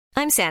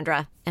I'm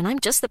Sandra, and I'm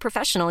just the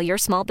professional your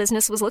small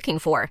business was looking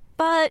for.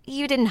 But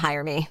you didn't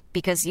hire me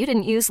because you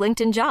didn't use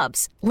LinkedIn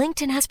Jobs.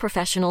 LinkedIn has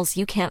professionals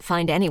you can't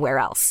find anywhere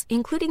else,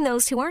 including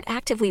those who aren't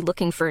actively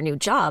looking for a new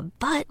job,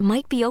 but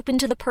might be open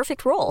to the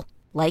perfect role,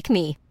 like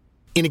me.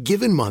 In a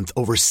given month,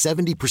 over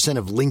 70%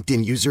 of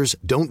LinkedIn users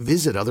don't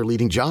visit other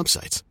leading job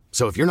sites.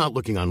 So if you're not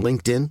looking on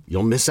LinkedIn,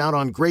 you'll miss out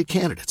on great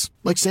candidates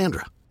like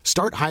Sandra.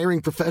 Start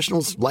hiring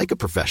professionals like a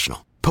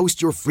professional.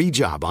 Post your free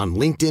job on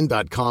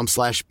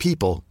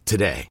linkedin.com/people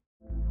today.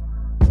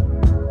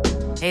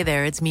 Hey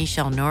there, it's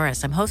Michelle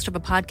Norris. I'm host of a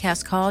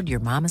podcast called Your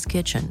Mama's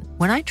Kitchen.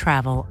 When I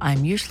travel,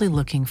 I'm usually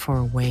looking for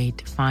a way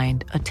to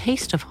find a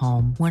taste of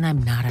home when I'm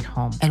not at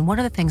home. And one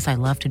of the things I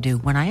love to do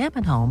when I am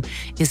at home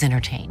is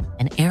entertain.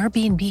 And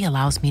Airbnb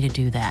allows me to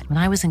do that. When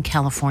I was in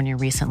California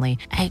recently,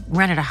 I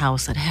rented a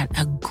house that had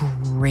a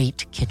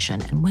great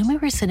kitchen. And when we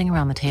were sitting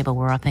around the table,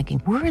 we're all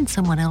thinking, we're in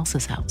someone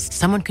else's house.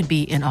 Someone could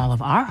be in all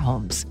of our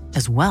homes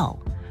as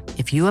well.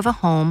 If you have a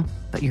home,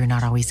 but you're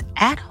not always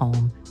at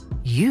home,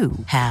 you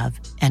have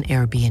an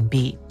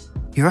Airbnb.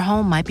 Your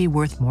home might be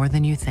worth more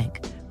than you think.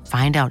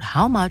 Find out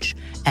how much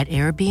at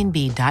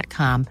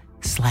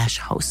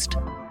airbnb.com/host.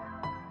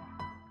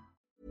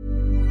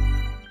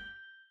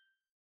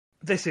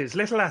 This is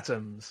Little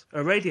Atoms,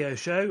 a radio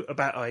show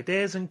about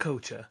ideas and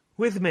culture.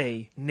 With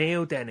me,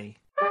 Neil Denny.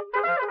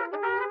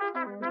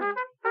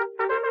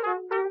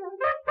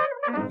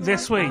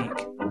 This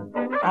week,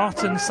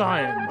 Art and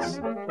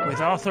Science,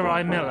 with Arthur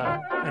I. Miller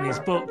and his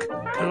book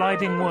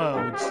Colliding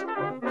Worlds: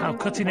 How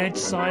Cutting-Edge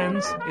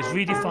Science is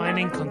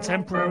Redefining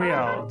Contemporary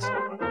Art.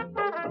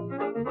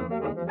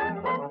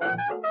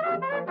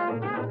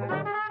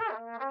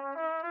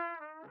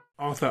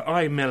 Arthur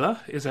I.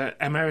 Miller is an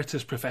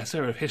Emeritus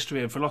Professor of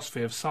History and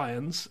Philosophy of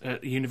Science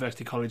at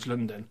University College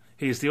London.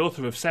 He is the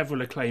author of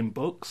several acclaimed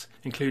books,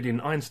 including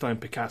Einstein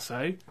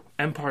Picasso,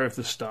 Empire of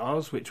the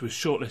Stars, which was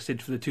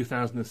shortlisted for the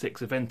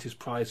 2006 Aventis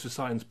Prize for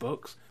Science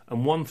Books,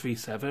 and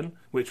 137,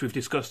 which we've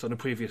discussed on a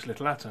previous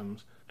Little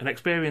Atoms. An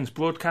experienced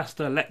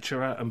broadcaster,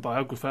 lecturer and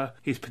biographer,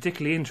 he's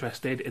particularly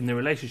interested in the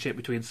relationship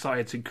between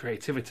science and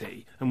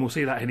creativity, and we'll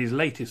see that in his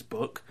latest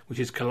book, which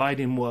is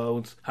Colliding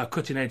Worlds: How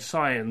Cutting-Edge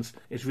Science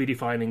is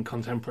Redefining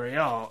Contemporary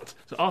Art.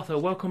 So Arthur,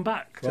 welcome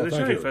back to the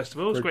show, first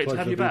of all. It's great to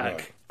have you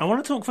back. I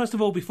want to talk, first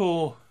of all,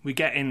 before we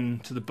get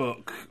into the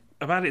book,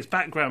 about its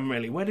background,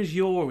 really. Where does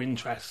your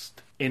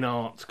interest in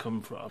art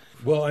come from?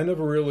 Well, I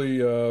never really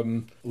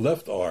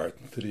left art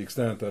to the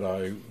extent that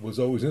I was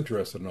always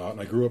interested in art.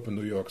 And I grew up in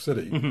New York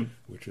City,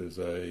 which is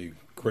a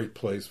great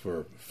place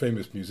for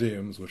famous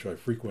museums, which I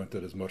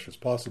frequented as much as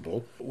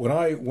possible. When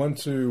I went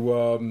to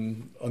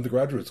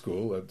undergraduate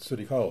school at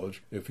City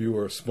College, if you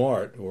were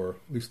smart, or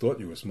at least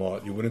thought you were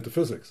smart, you went into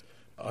physics.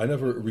 I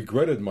never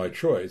regretted my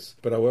choice,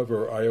 but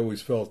however, I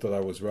always felt that I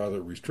was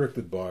rather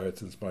restricted by it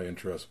since my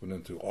interest went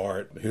into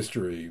art,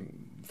 history,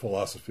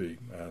 philosophy,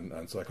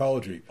 and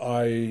psychology.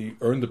 I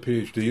earned a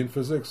PhD in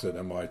physics at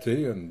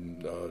MIT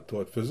and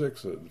taught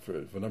physics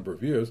for a number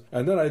of years.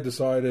 And then I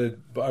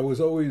decided, I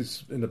was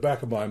always, in the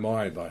back of my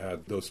mind, I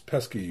had those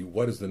pesky,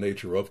 what is the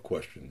nature of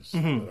questions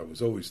that I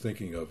was always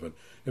thinking of. And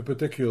in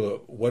particular,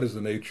 what is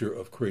the nature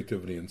of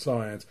creativity in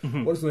science?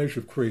 What is the nature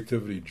of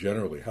creativity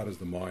generally? How does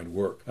the mind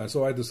work? And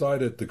so I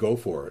decided to go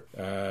for it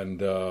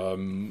and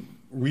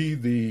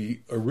read the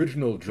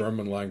original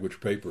German language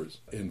papers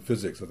in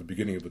physics at the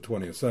beginning of the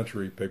 20th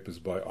century, papers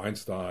by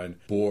Einstein,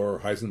 Bohr,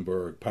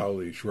 Heisenberg,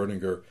 Pauli,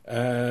 Schrödinger.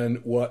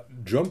 And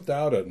what jumped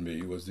out at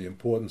me was the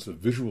importance of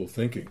visual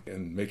thinking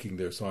in making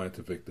their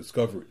scientific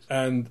discoveries.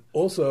 And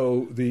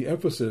also the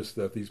emphasis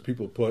that these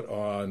people put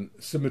on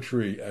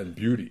symmetry and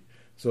beauty.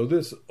 So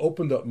this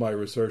opened up my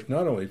research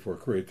not only for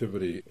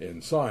creativity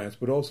in science,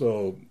 but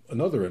also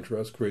another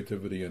interest,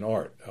 creativity in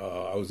art.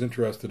 I was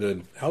interested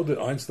in how did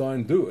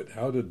Einstein do it?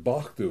 How did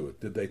Bach do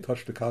it? Did they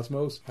touch the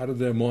cosmos? How did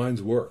their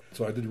minds work?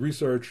 So I did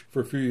research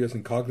for a few years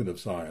in cognitive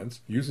science,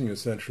 using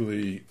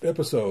essentially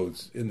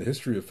episodes in the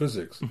history of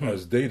physics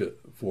as data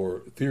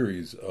for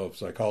theories of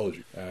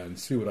psychology and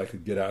see what I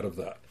could get out of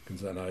that.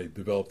 And I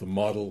developed a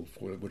model,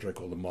 which I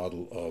call the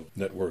model of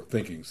network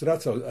thinking. So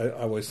that's how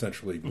I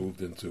essentially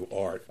moved into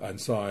art and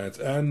science.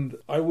 And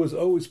I was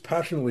always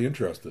passionately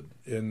interested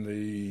in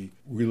the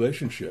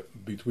relationship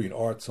between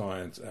art,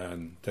 science,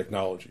 and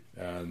technology.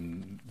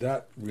 And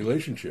that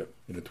relationship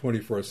in the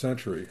 21st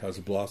century has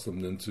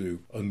blossomed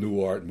into a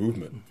new art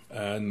movement.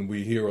 And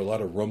we hear a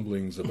lot of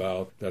rumblings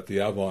about that the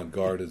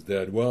avant-garde is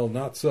dead. Well,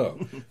 not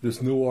so.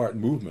 This new art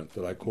movement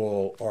that I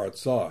call Art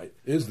Sci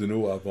is the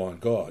new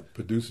avant-garde,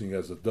 producing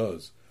as it does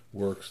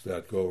works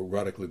that go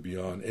radically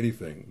beyond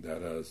anything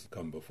that has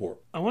come before.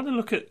 I want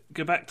to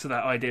go back to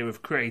that idea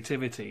of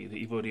creativity that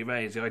you've already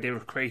raised, the idea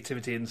of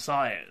creativity in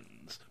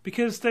science.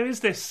 Because there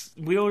is this,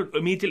 we all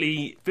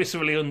immediately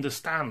viscerally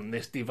understand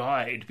this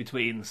divide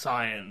between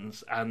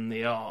science and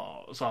the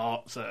arts.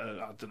 Arts are,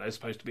 I don't know,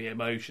 supposed to be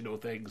emotional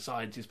things,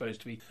 science is supposed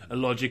to be a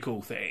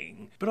logical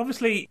thing. But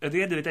obviously, at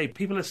the end of the day,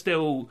 people are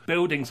still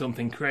building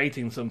something,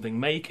 creating something,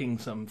 making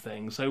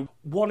something. So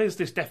what is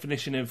this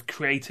definition of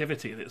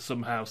creativity that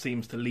somehow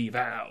seems to leave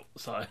out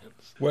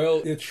science?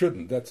 Well, it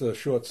shouldn't. That's a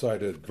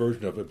short-sighted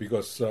version of it,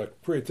 because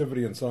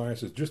creativity in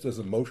science is just as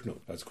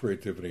emotional as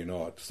creativity in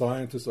art.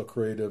 Scientists are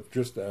creative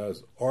just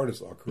as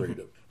artists are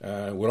creative.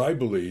 And what I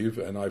believe,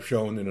 and I've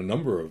shown in a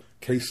number of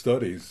case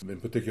studies, in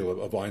particular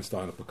of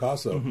Einstein and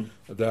Picasso,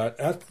 that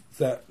at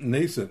that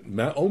nascent,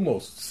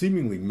 almost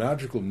seemingly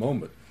magical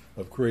moment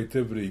of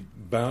creativity,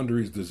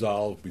 boundaries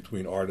dissolve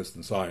between artists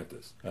and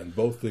scientists, and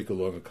both think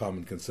along a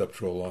common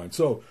conceptual line.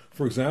 So,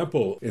 for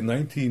example, in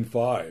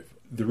 1905,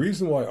 the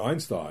reason why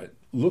Einstein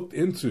looked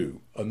into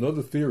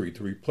another theory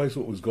to replace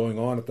what was going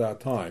on at that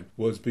time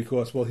was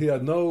because, well, he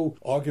had no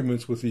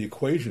arguments with the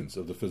equations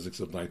of the physics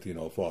of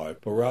 1905,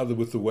 but rather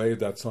with the way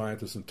that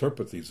scientists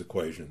interpret these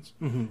equations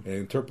and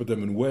interpret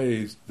them in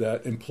ways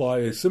that imply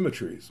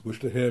asymmetries, which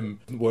to him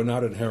were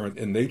not inherent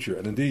in nature.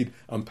 And indeed,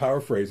 I'm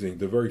paraphrasing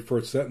the very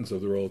first sentence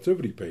of the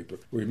relativity paper,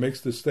 where he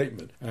makes this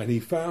statement, and he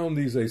found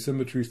these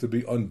asymmetries to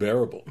be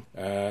unbearable.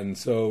 And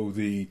so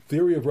the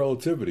theory of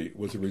relativity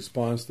was a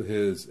response to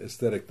his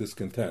aesthetic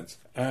discontents.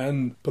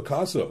 And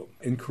Picasso,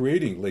 in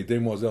creating Les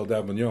Demoiselles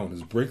d'Avignon,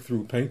 his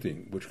breakthrough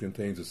painting, which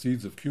contains the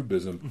seeds of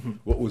Cubism,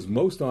 what was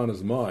most on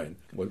his mind,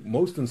 what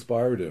most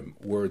inspired him,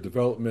 were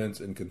developments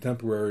in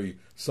contemporary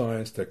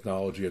science,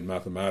 technology, and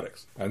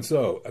mathematics. And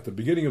so, at the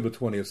beginning of the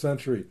 20th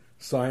century,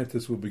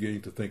 scientists were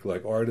beginning to think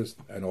like artists,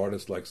 and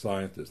artists like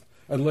scientists.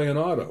 And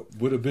Leonardo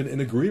would have been in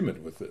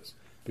agreement with this,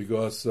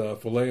 because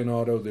for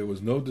Leonardo, there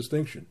was no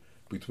distinction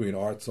between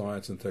art,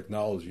 science, and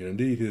technology. And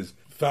indeed, his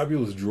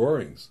fabulous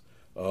drawings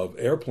of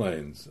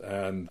airplanes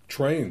and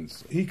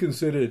trains, he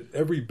considered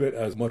every bit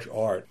as much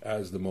art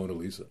as the Mona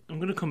Lisa. I'm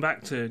going to come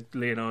back to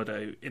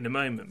Leonardo in a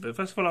moment, but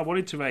first of all, I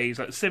wanted to raise,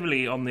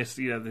 similarly on this,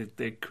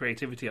 the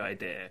creativity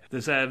idea,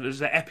 there's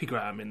an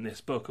epigram in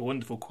this book, a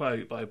wonderful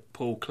quote by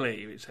Paul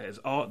Klee, which says,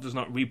 "Art does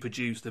not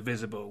reproduce the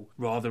visible,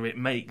 rather it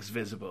makes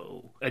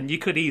visible." And you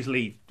could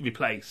easily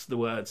replace the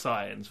word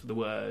science with the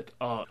word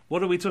art.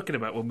 What are we talking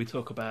about when we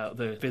talk about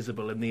the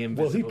visible and the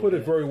invisible? Well, he put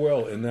it very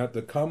well in that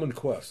the common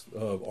quest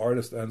of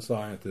artists and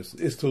scientists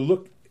is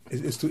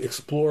to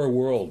explore a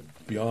world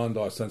beyond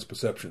our sense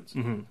perceptions.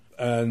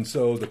 And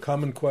so the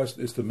common quest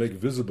is to make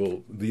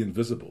visible the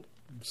invisible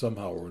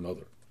somehow or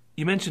another.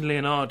 You mentioned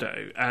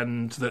Leonardo,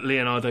 and that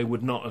Leonardo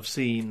would not have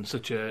seen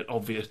such an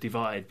obvious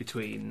divide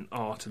between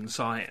art and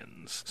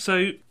science.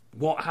 So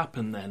what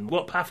happened then?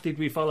 What path did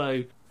we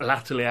follow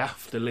latterly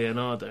after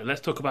Leonardo? Let's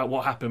talk about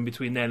what happened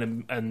between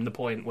then and the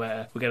point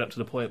where we get up to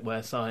the point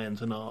where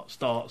science and art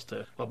starts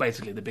to, well,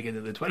 basically the beginning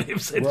of the 20th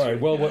century.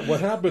 Right. Well, what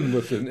happened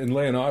in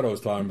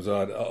Leonardo's time is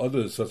that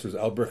others, such as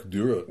Albrecht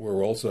Dürer,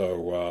 were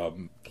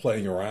also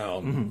playing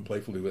around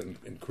playfully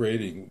in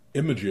creating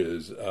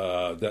images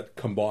that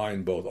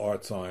combine both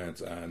art, science,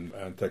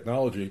 and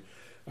technology.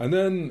 And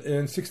then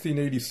in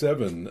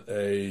 1687,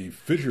 a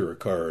fissure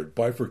occurred,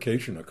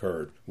 bifurcation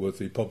occurred, with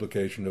the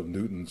publication of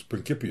Newton's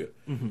Principia,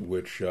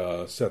 which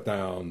set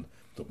down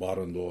the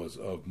modern laws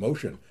of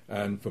motion.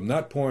 And from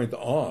that point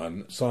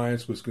on,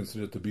 science was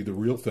considered to be the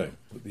real thing,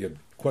 the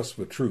quest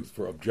for truth,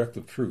 for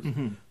objective truth,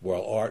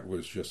 while art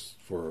was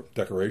just for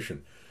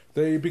decoration.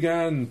 They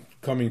began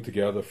coming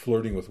together,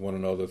 flirting with one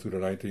another through the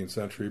 19th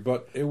century,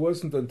 but it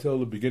wasn't until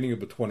the beginning of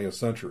the 20th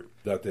century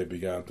that they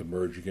began to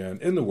merge again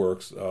in the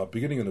works,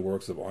 beginning in the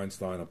works of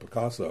Einstein and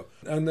Picasso.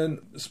 And then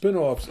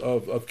spin-offs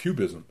of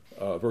Cubism,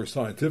 a very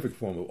scientific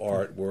form of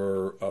art,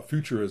 were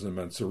Futurism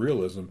and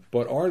Surrealism.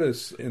 But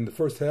artists in the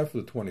first half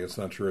of the 20th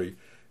century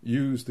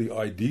used the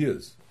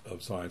ideas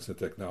of science and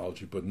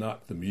technology, but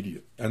not the media.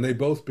 And they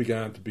both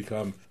began to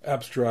become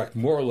abstract,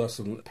 more or less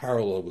in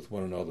parallel with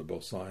one another,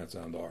 both science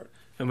and art.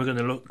 And we're going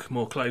to look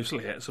more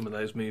closely at some of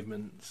those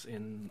movements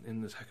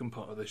in the second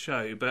part of the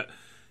show. But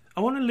I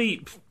want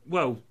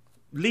to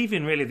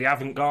leaving really the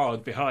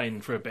avant-garde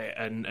behind for a bit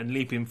and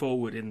leaping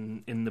forward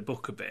in the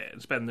book a bit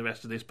and spend the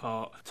rest of this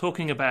part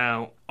talking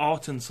about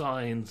art and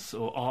science,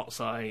 or art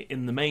sci,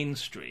 in the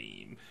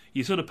mainstream.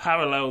 You sort of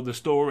parallel the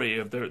story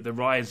of the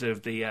rise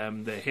of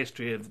the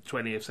history of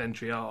 20th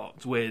century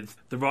art with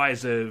the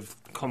rise of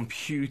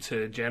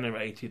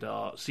computer-generated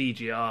art,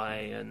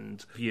 CGI,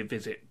 and you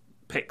visit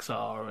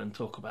Pixar and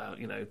talk about,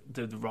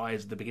 the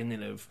rise, the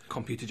beginning of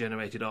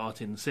computer-generated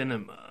art in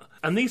cinema.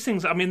 And these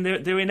things, I mean,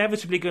 they're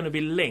inevitably going to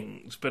be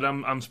linked, but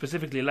I'm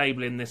specifically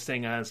labelling this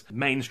thing as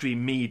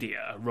mainstream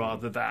media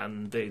rather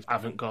than the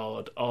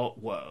avant-garde art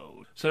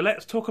world. So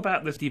let's talk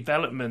about this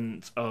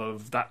development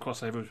of that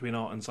crossover between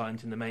art and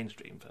science in the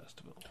mainstream, first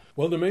of all.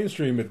 Well, the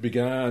mainstream, it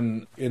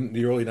began in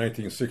the early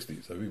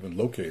 1960s. I've even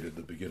located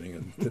the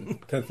beginning in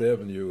 10th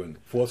Avenue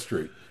and 4th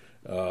Street.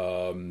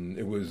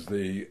 It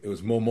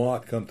was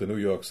Montmartre come to New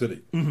York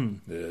City.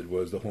 It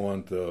was the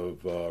haunt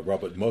of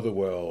Robert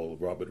Motherwell,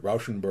 Robert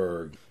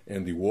Rauschenberg,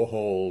 Andy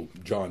Warhol,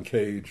 John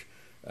Cage.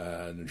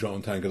 and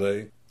Jean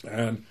Tinguely.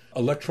 And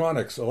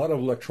electronics, a lot of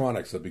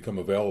electronics have become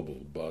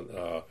available,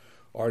 but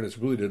artists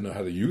really didn't know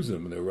how to use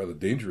them, and they were rather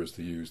dangerous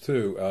to use,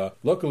 too.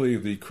 Luckily,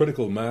 the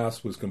critical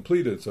mass was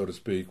completed, so to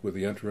speak, with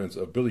the entrance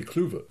of Billy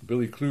Kluver.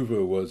 Billy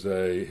Kluver was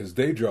his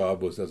day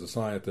job was as a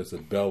scientist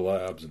at Bell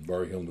Labs in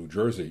Berry Hill, New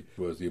Jersey,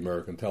 was the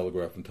American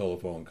Telegraph and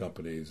Telephone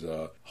Company's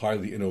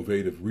highly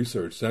innovative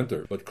research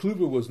center. But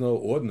Kluver was no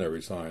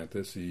ordinary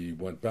scientist. He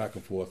went back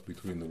and forth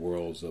between the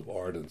worlds of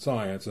art and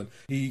science, and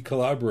he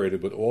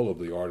collaborated with all of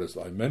the artists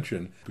I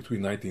mentioned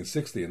between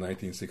 1960 and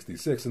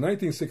 1966. In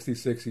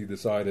 1966, he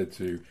decided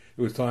it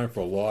was time for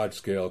a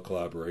large-scale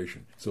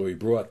collaboration. So he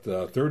brought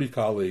 30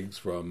 colleagues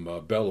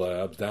from Bell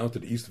Labs down to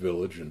the East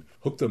Village and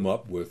hooked them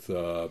up with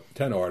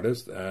 10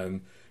 artists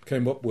and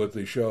came up with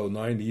the show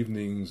 9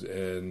 Evenings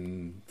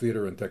in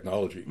Theater and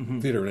Technology,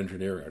 Theater and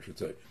Engineering, I should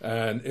say.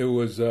 And it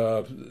was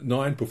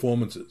 9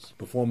 performances,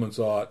 performance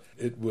art.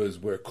 It was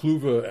where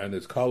Kluver and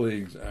his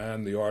colleagues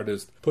and the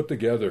artist put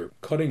together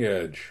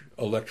cutting-edge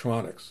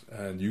electronics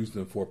and used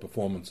them for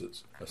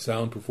performances.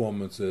 Sound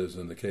performances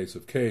in the case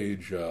of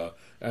Cage,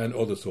 and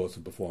other sorts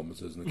of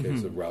performances in the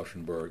case of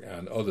Rauschenberg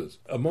and others.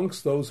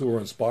 Amongst those who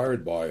were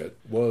inspired by it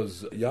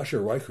was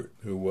Jascha Reichert,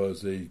 who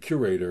was a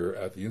curator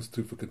at the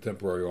Institute for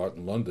Contemporary Art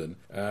in London,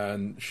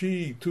 and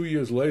she, 2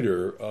 years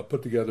later,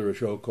 put together a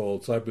show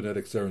called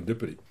Cybernetic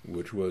Serendipity,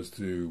 which was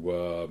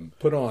to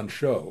put on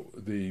show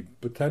the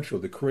potential,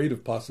 the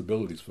creative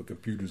possibilities for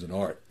computers and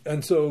art.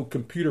 And so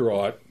computer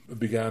art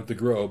began to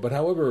grow. But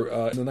however,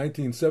 in the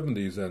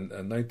 1970s and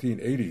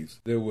 1980s,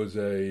 there was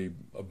a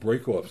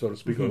break-off, so to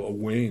speak, a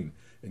wane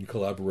in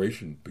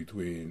collaboration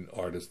between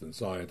artists and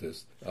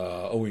scientists,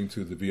 owing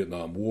to the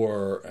Vietnam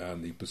War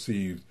and the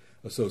perceived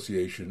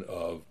association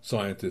of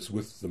scientists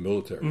with the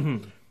military.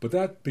 But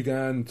that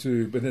began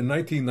to, but in the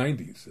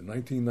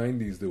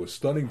 1990s, there were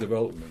stunning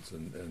developments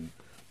in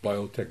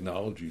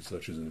biotechnology,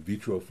 such as in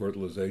vitro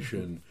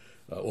fertilization,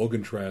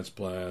 organ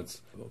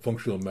transplants,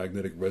 functional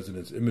magnetic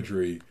resonance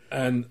imagery,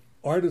 and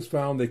artists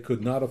found they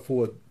could not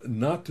afford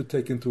not to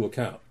take into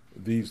account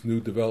these new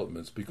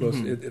developments because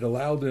it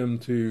allowed them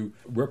to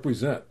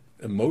represent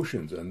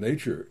emotions and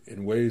nature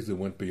in ways that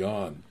went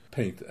beyond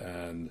paint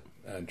and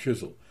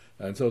chisel.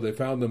 And so they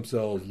found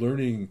themselves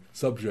learning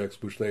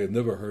subjects which they had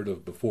never heard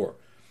of before.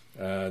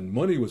 And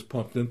money was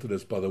pumped into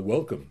this by the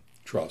Wellcome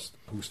Trust,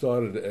 who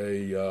started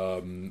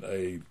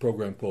a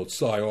program called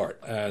SciArt,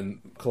 and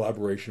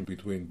collaboration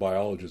between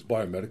biologists,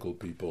 biomedical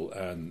people,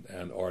 and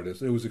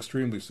artists. It was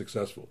extremely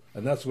successful,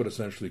 and that's what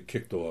essentially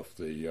kicked off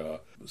the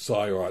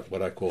SciArt,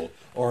 what I call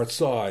Art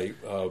Sci,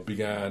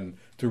 began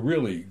to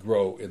really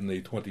grow in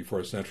the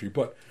 21st century.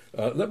 But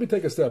let me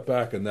take a step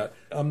back in that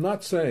I'm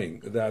not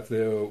saying that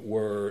there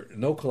were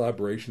no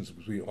collaborations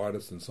between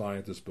artists and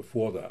scientists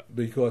before that,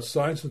 because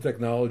science and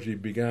technology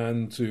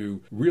began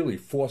to really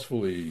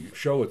forcefully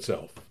show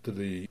itself to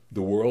the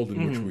world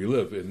in which we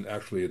live,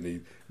 actually in the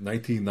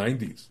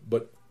 1990s,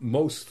 but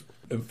most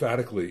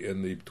emphatically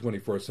in the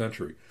 21st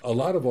century. A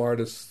lot of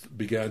artists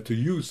began to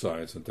use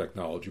science and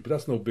technology, but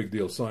that's no big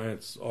deal.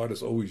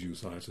 Artists always use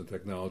science and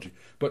technology.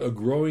 But a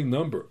growing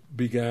number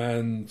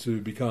began to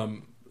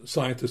become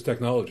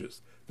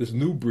scientist-technologists. This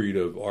new breed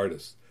of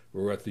artists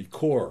were at the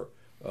core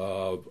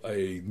of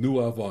a new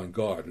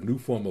avant-garde, a new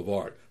form of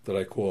art that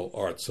I call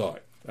Art Sci.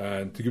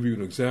 And to give you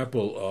an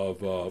example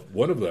of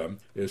one of them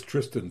is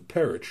Tristan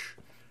Perich,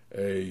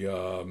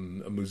 a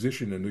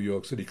musician in New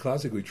York City,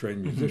 classically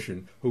trained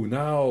musician, who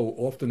now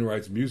often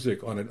writes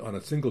music on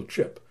a single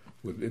chip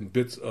in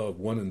bits of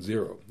 1 and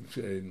 0.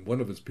 And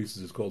one of his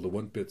pieces is called the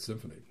 1-Bit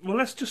Symphony. Well,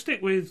 let's just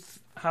stick with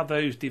how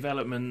those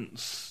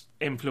developments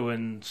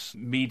influence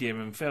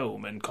medium and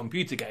film and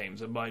computer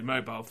games and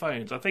mobile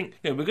phones. I think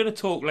we're going to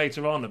talk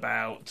later on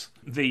about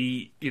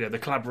the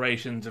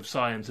collaborations of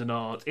science and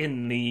art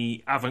in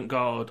the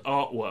avant-garde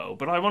art world.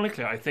 But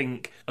ironically, I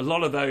think a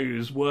lot of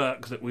those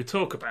works that we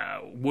talk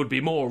about would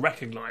be more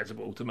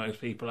recognisable to most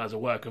people as a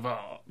work of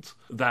art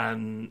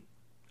than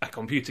a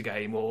computer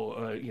game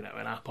or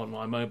an app on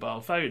my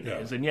mobile phone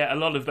is. And yet a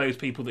lot of those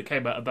people that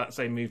came out of that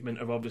same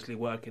movement are obviously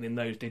working in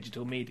those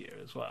digital media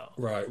as well.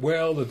 Right.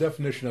 Well, the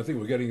definition, I think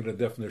we're getting into the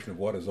definition of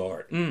what is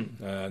art. And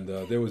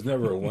there was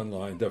never a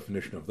one-line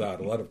definition of that.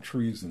 A lot of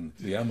trees in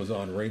the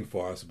Amazon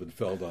rainforest have been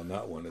felled on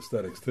that one,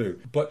 aesthetics too.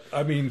 But,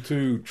 I mean,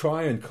 to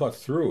try and cut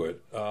through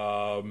it,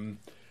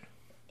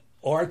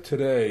 art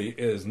today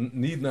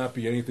need not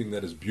be anything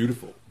that is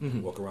beautiful.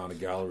 You walk around a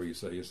gallery, you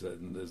say,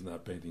 isn't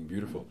that painting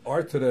beautiful?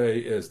 Art today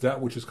is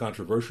that which is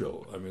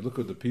controversial. I mean, look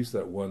at the piece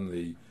that won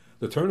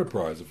the Turner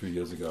Prize a few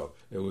years ago.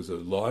 It was a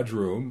large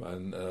room,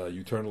 and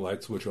you turn a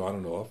light switch on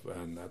and off,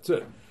 and that's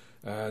it.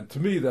 And to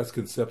me, that's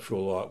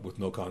conceptual art with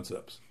no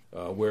concepts.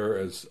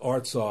 Whereas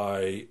Art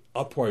Sci,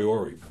 a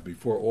priori,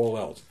 before all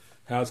else,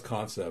 has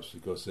concepts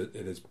because it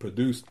is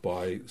produced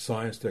by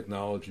science,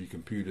 technology,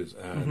 computers,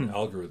 and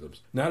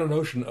algorithms. Not a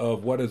notion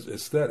of what is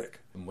aesthetic.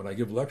 And when I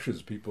give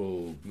lectures,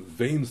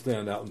 veins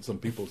stand out in some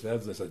people's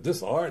heads. They say,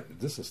 "This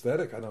art, this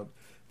aesthetic,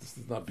 this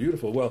is not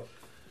beautiful." Well,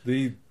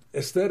 the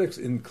aesthetics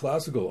in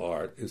classical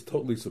art is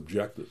totally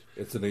subjective.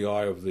 It's in the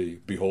eye of the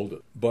beholder.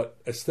 But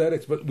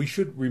we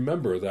should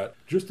remember that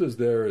just as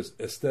there is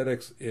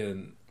aesthetics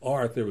in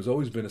art, there has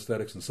always been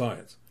aesthetics in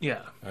science.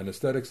 Yeah. And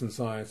aesthetics in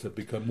science have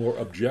become more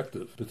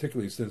objective,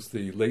 particularly since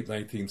the late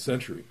 19th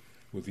century,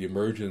 with the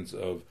emergence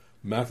of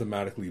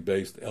mathematically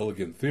based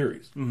elegant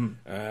theories.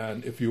 Mm-hmm.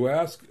 And if you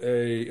ask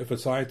if a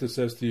scientist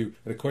says to you,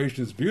 an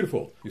equation is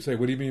beautiful, you say,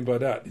 what do you mean by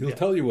that? He'll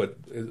tell you what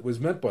was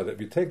meant by that.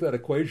 If you take that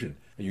equation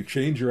and you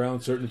change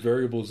around certain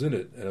variables in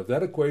it, and if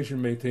that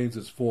equation maintains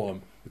its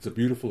form, it's a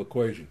beautiful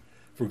equation.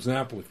 For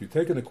example, if you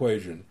take an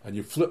equation and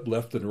you flip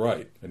left and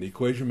right, and the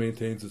equation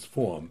maintains its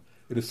form,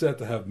 it is said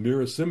to have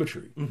mirror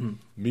symmetry,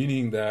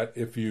 meaning that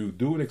if you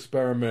do an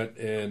experiment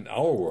in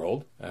our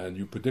world and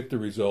you predict a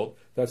result,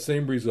 that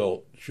same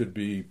result should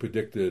be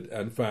predicted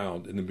and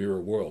found in the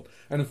mirror world.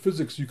 And in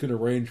physics, you can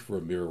arrange for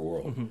a mirror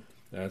world. Mm-hmm.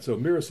 And so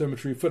mirror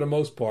symmetry, for the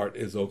most part,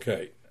 is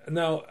okay.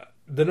 Now,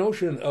 the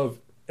notion of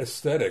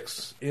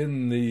aesthetics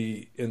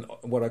in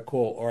what I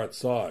call art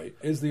sci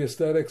is the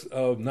aesthetics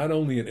of not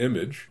only an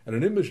image, and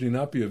an image need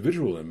not be a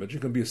visual image,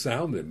 it can be a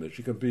sound image,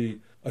 it can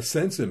be a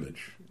sense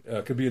image.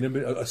 It could be an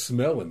image, a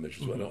smell image,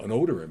 an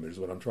odor image is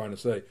what I'm trying to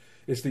say.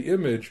 It's the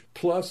image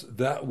plus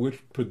that which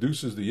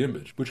produces the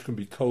image, which can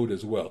be code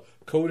as well.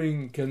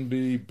 Coding can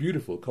be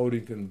beautiful.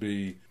 Coding can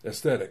be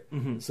aesthetic.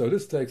 Mm-hmm. So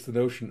this takes the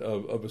notion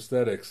of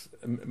aesthetics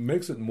and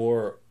makes it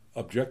more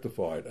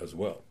objectified as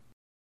well.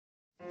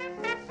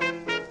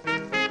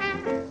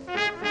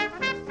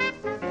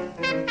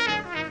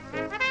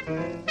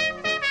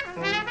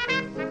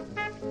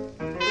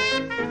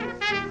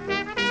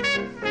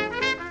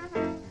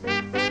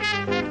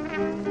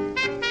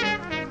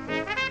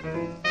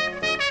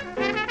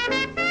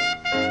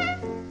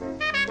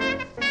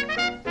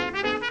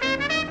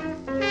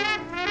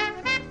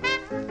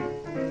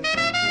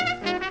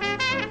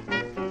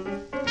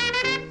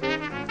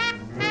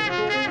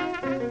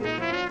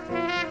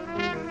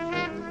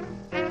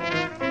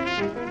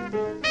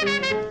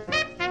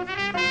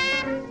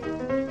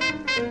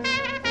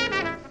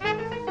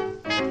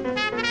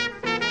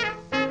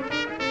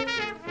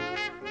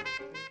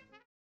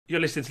 You're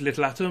listening to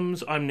Little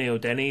Atoms. I'm Neil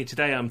Denny.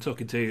 Today I'm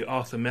talking to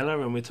Arthur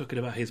Miller, and we're talking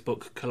about his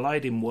book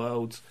Colliding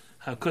Worlds,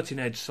 How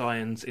Cutting-Edge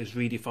Science is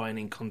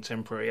Redefining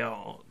Contemporary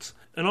Art.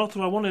 And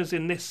Arthur, I want us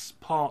in this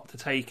part to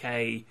take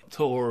a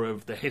tour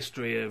of the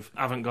history of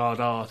avant-garde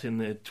art in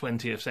the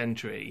 20th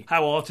century,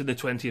 how art in the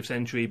 20th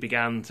century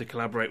began to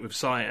collaborate with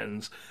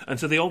science. And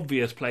so the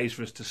obvious place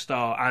for us to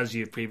start, as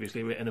you've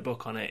previously written a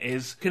book on it,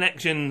 is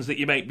connections that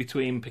you make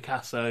between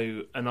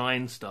Picasso and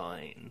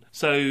Einstein.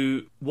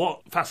 So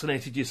what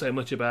fascinated you so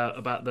much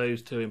about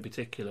those two in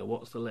particular?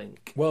 What's the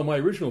link? Well, my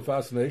original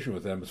fascination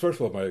with them is,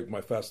 first of all, my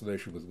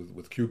fascination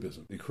with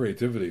Cubism, the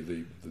creativity,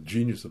 the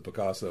genius of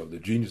Picasso, the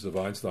genius of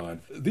Einstein.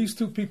 These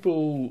two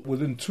people,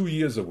 within 2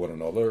 years of one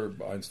another,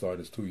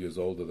 Einstein is 2 years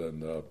older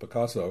than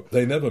Picasso,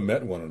 they never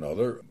met one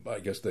another. I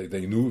guess they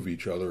knew of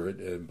each other,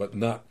 but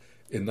not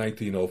in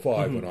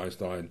 1905 when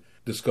Einstein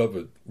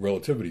discovered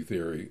relativity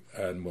theory,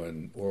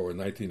 or in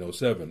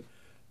 1907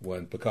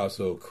 when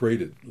Picasso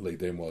created Les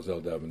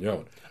Demoiselles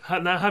d'Avignon.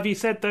 Now, have you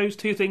said those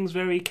two things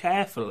very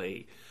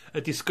carefully?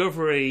 A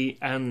discovery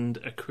and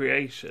a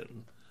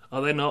creation.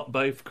 Are they not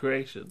both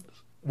creations?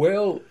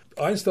 Well,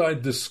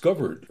 Einstein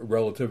discovered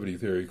relativity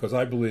theory because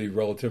I believe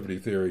relativity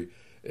theory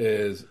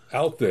is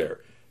out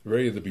there,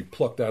 ready to be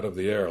plucked out of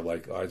the air,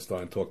 like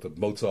Einstein talked of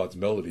Mozart's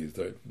melodies,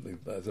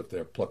 as if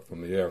they're plucked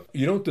from the air.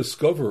 You don't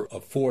discover a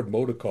Ford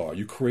motor car,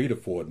 you create a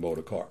Ford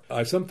motor car.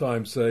 I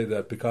sometimes say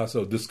that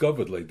Picasso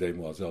discovered Les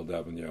Demoiselles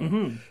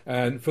d'Avignon,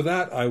 and for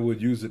that I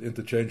would use it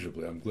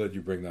interchangeably. I'm glad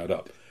you bring that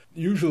up.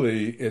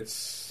 Usually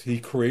he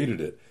created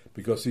it,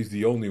 because he's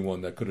the only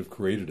one that could have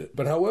created it.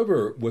 But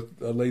however,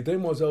 with Les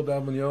Demoiselles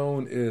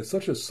d'Avignon is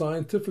such a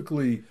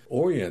scientifically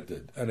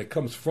oriented, and it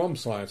comes from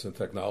science and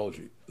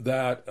technology,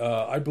 that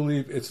I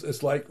believe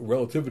it's like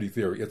relativity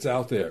theory. It's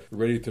out there,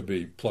 ready to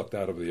be plucked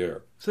out of the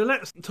air. So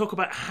let's talk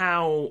about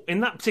how,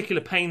 in that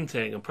particular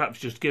painting, and perhaps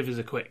just give us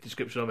a quick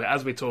description of it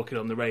as we're talking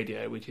on the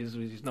radio, which is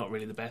not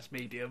really the best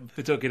medium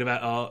for talking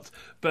about art,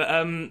 but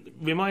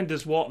remind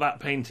us what that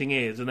painting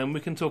is, and then we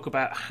can talk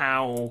about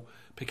how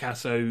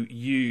Picasso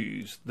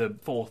used the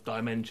fourth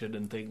dimension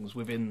and things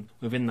within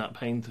that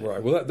painting.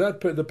 Right. Well,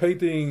 the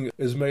painting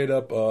is made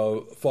up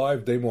of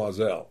 5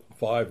 demoiselles,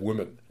 5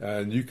 women,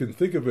 and you can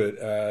think of it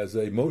as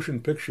a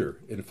motion picture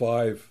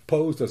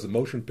posed as a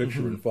motion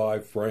picture in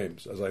 5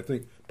 frames, as I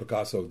think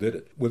Picasso did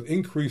it, with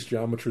increased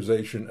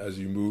geometrization as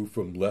you move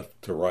from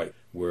left to right,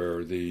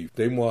 where the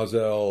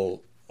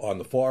demoiselle on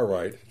the far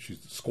right,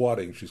 she's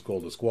squatting, she's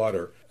called a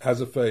squatter, has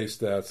a face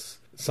that's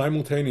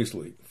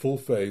simultaneously full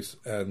face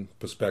and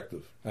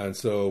perspective. And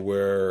so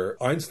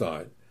where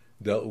Einstein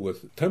dealt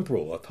with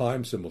temporal,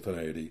 time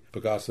simultaneity,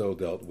 Picasso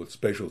dealt with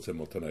spatial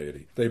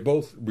simultaneity. They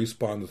both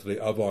responded to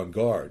the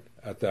avant-garde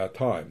at that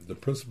time, the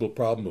principal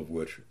problem of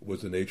which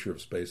was the nature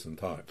of space and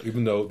time,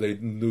 even though they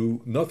knew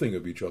nothing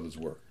of each other's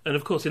work. And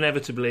of course,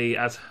 inevitably,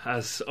 as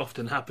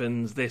often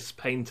happens, this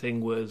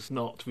painting was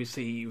not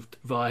received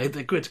by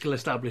the critical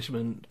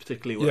establishment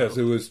particularly well. Yes,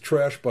 it was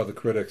trashed by the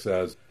critics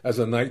as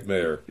a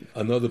nightmare,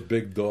 another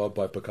big daub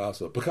by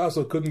Picasso.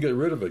 Picasso couldn't get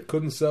rid of it,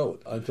 couldn't sell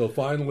it, until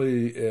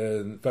finally,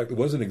 in fact, it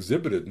wasn't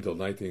exhibited until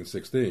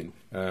 1916,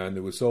 and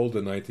it was sold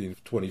in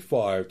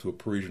 1925 to a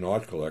Parisian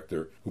art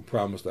collector who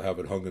promised to have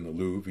it hung in the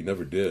Louvre. He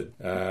never did.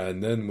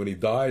 And then when he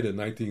died in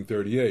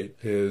 1938,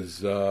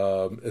 his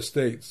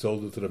estate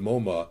sold it to the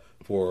MoMA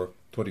for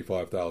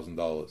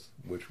 $25,000,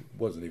 which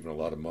wasn't even a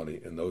lot of money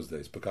in those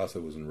days. Picasso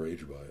was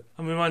enraged by it.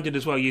 I'm reminded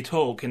as well, you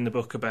talk in the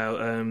book about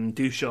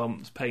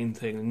Duchamp's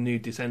painting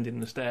Nude Descending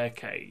the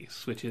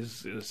Staircase, which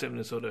is a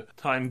similar sort of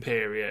time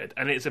period.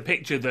 And it's a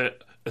picture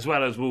that, as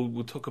well as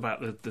we'll talk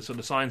about the sort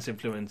of science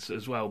influence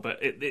as well, but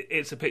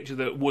it's a picture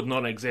that would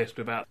not exist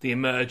without the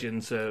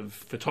emergence of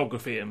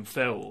photography and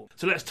film.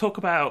 So let's talk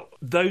about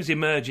those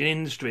emerging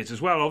industries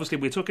as well. Obviously,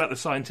 we're talking about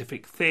the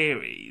scientific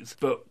theories,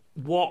 but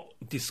what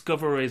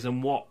discoveries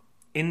and what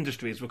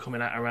industries were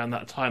coming out around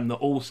that time that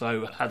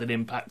also had an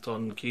impact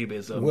on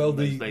Cubism? Well,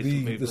 the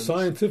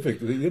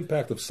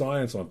impact of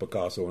science on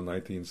Picasso in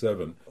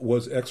 1907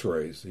 was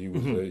X-rays. He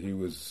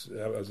was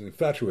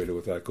infatuated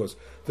with that because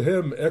to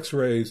him,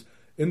 X-rays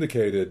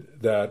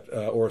indicated that,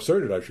 or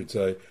asserted, I should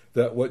say,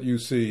 that what you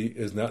see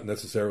is not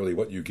necessarily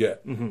what you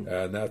get. Mm-hmm.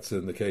 And that's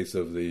in the case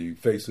of the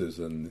faces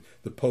and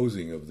the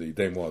posing of the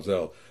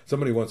demoiselle.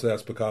 Somebody once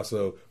asked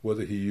Picasso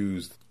whether he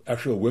used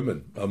actual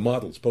women,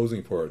 models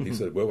posing for it. He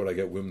said, where would I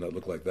get women that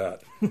look like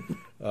that?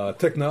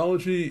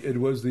 Technology, it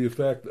was the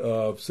effect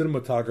of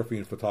cinematography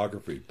and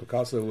photography.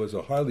 Picasso was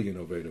a highly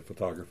innovative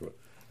photographer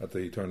at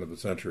the turn of the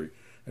century,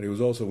 and he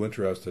was also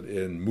interested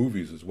in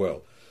movies as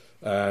well.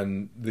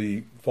 And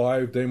the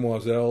 5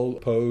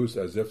 demoiselles posed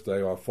as if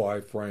they are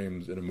 5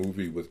 frames in a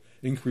movie with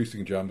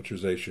increasing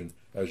geometrization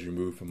as you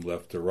move from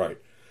left to right.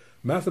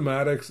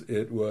 Mathematics,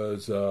 it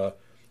was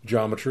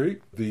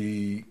geometry.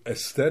 The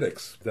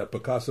aesthetics that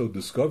Picasso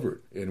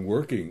discovered in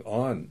working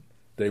on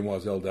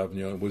Demoiselle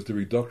d'Avignon was the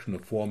reduction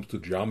of forms to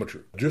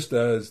geometry. Just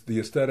as the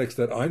aesthetics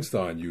that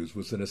Einstein used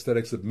was an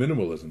aesthetics of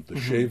minimalism, to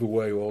shave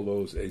away all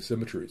those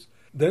asymmetries.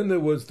 Then there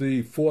was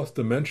the 4th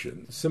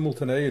dimension,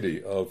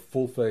 simultaneity of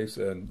full face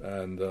and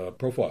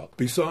profile.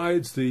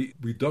 Besides the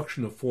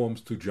reduction of forms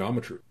to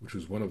geometry, which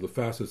was one of the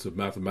facets of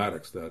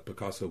mathematics that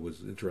Picasso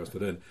was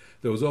interested in,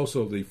 there was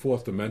also the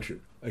 4th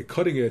dimension. A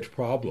cutting-edge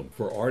problem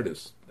for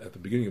artists at the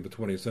beginning of the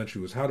 20th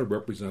century was how to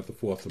represent the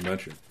 4th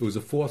dimension. It was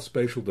a 4th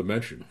spatial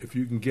dimension. If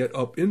you can get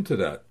up into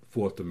that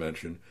 4th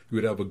dimension, you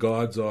would have a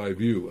God's eye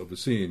view of a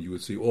scene. You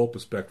would see all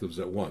perspectives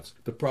at once.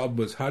 The problem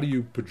was, how do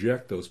you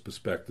project those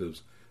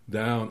perspectives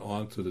down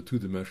onto the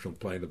 2-dimensional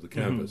plane of the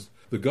canvas?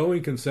 Mm-hmm. The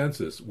going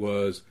consensus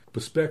was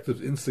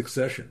perspectives in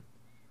succession.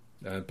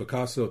 And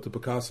Picasso,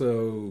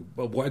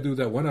 well, why do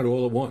that? Why not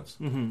all at once?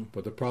 Mm-hmm.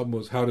 But the problem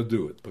was how to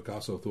do it.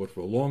 Picasso thought for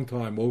a long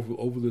time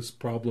over this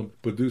problem,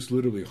 produced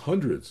literally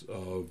hundreds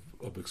of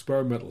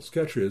experimental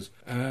sketches,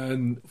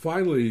 and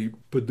finally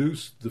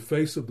produced the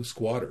face of the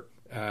squatter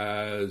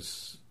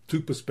as 2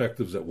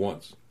 perspectives at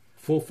once,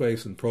 full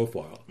face and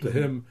profile. Mm-hmm. To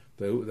him,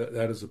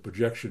 that is a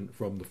projection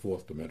from the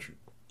 4th dimension.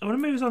 I want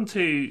to move on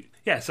to,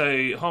 so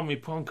Henri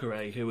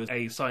Poincaré, who was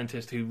a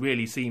scientist who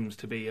really seems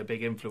to be a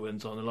big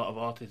influence on a lot of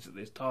artists at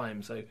this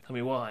time. So tell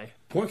me why.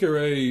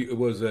 Poincaré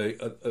was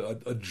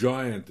a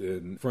giant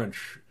in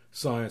French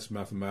science,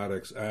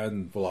 mathematics,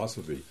 and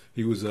philosophy.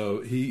 He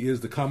is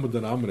the common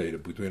denominator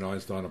between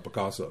Einstein and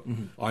Picasso.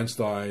 Mm-hmm.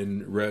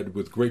 Einstein read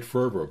with great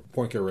fervor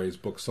Poincaré's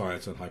book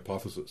Science and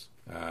Hypothesis,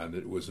 and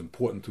it was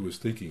important to his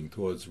thinking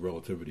towards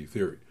relativity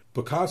theory.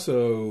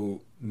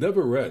 Picasso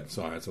never read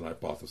Science and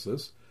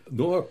Hypothesis,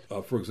 nor,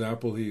 for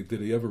example, did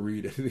he ever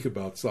read anything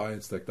about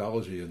science,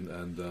 technology,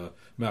 and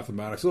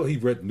mathematics. Well, he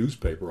read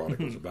newspaper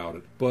articles about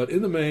it. But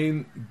in the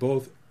main,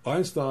 both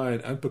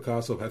Einstein and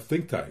Picasso had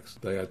think tanks.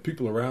 They had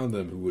people around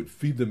them who would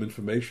feed them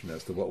information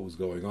as to what was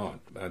going on.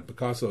 And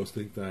Picasso's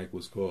think tank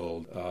was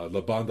called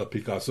La Banda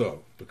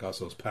Picasso,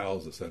 Picasso's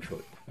pals,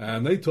 essentially.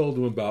 And they told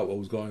him about what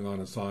was going on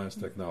in science,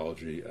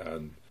 technology,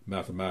 and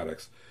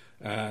mathematics.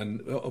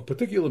 And a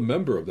particular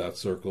member of that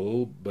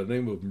circle, by the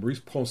name of Maurice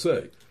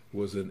Poncet,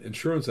 was an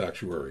insurance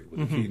actuary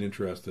with a keen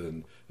interest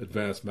in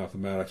advanced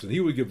mathematics, and he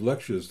would give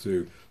lectures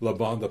to La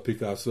Banda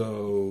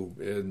Picasso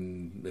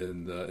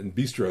in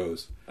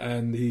bistros,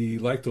 and he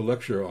liked to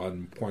lecture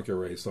on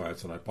Poincaré's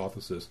Science and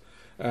Hypothesis.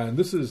 And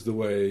this is the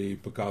way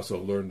Picasso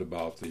learned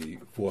about the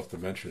 4th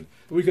dimension.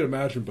 We could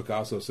imagine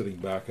Picasso sitting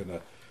back in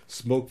a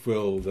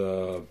smoke-filled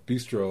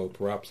bistro,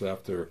 perhaps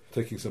after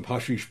taking some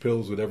hashish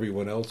pills with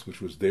everyone else,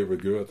 which was de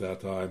rigueur at that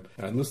time,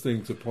 and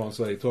listening to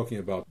Poncet talking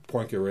about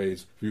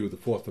Poincaré's view of the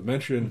 4th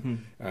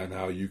dimension and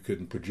how you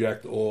can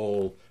project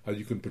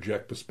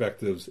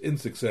perspectives in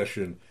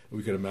succession.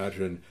 We can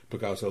imagine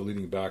Picasso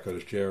leaning back on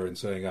his chair and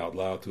saying out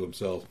loud to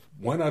himself,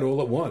 "Why not all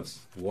at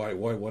once? Why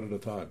one at a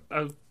time?"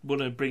 I'll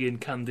want to bring in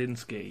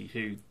Kandinsky,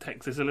 who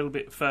takes this a little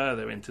bit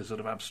further into sort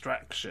of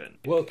abstraction.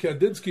 Well,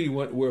 Kandinsky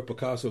went where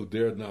Picasso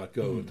dared not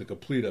go, into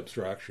complete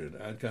abstraction.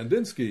 And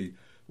Kandinsky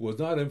was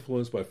not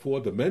influenced by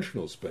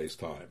four-dimensional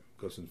space-time,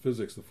 because in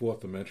physics the fourth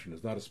dimension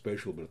is not a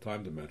spatial but a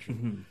time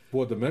dimension.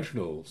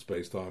 Four-dimensional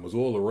space-time was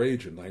all the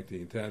rage in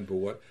 1910, but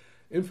what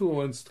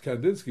influenced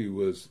Kandinsky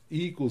was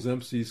E equals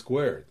mc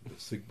squared,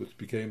 which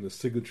became the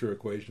signature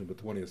equation of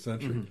the 20th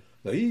century.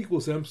 Now, E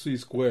equals mc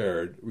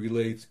squared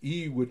relates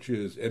E, which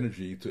is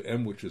energy, to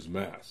m, which is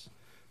mass.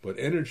 But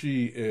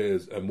energy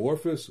is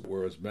amorphous,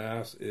 whereas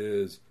mass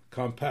is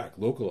compact,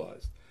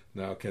 localized.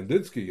 Now,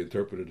 Kandinsky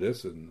interpreted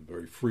this in a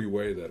very free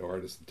way that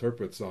artists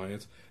interpret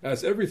science,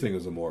 as everything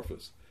is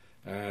amorphous.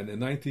 And in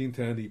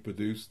 1910, he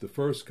produced the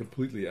first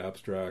completely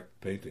abstract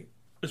painting.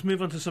 Let's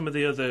move on to some of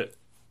the other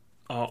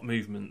art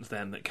movements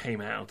then that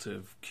came out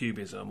of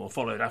Cubism or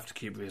followed after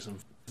Cubism.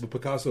 But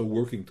Picasso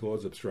working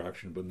towards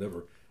abstraction but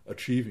never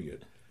achieving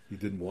it. He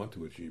didn't want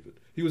to achieve it.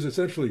 He was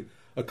essentially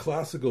a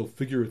classical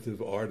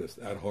figurative artist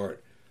at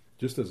heart,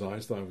 just as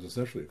Einstein was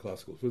essentially a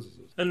classical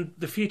physicist. And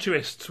the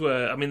futurists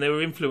were, they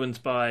were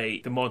influenced by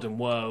the modern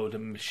world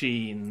and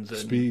machines and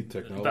speed,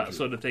 technology, that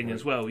sort of thing, right,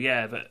 as well.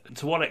 Yeah, but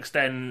to what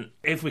extent,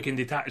 if we can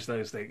detach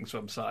those things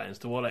from science,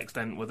 to what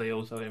extent were they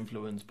also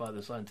influenced by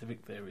the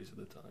scientific theories of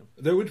the time?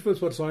 They were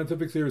influenced by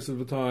scientific theories of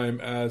the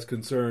time as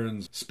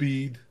concerns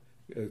speed.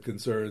 It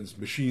concerns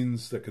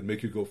machines that can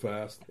make you go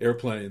fast,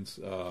 airplanes,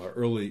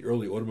 early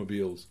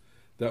automobiles.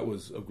 That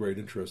was of great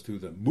interest to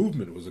them.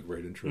 Movement was of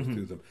great interest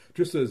to them,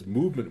 just as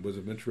movement was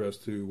of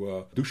interest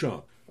to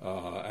Duchamp.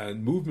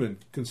 And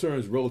movement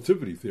concerns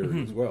relativity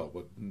theory as well,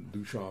 but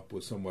Duchamp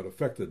was somewhat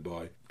affected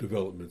by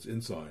developments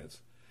in science.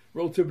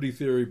 Relativity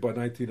theory by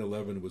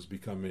 1911 was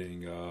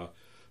becoming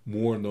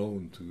more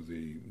known to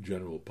the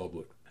general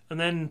public. And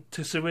then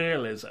to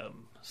Surrealism.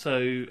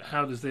 So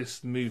how does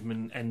this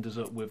movement end us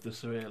up with the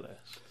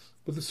Surrealists?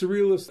 But the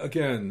Surrealists,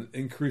 again,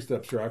 increased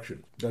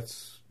abstraction.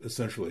 That's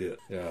essentially it.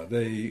 Yeah,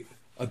 they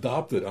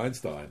adopted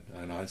Einstein,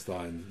 and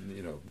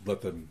Einstein,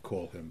 let them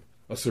call him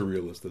a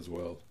Surrealist as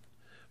well.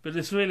 But the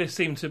Surrealists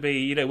seem to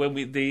be,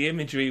 when the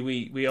imagery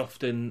we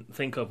often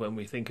think of when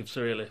we think of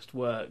Surrealist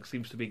work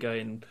seems to be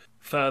going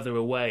further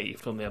away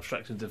from the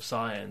abstractions of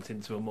science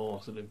into a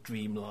more sort of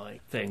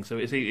dreamlike thing. So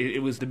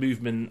it was the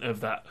movement of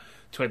that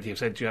 20th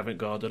century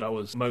avant-garde that I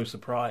was most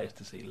surprised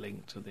to see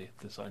linked to the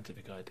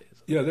scientific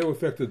ideas. Yeah, they were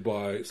affected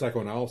by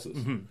psychoanalysis.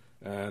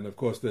 And, of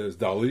course, there's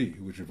Dali,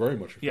 which is very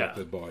much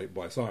affected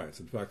by science.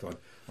 In fact,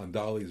 on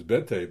Dali's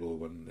bed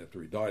table,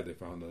 after he died, they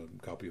found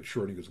a copy of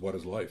Schrodinger's What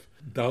is Life?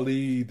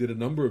 Dali did a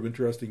number of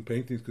interesting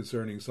paintings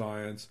concerning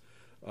science.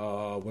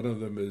 One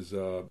of them is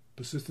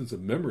Persistence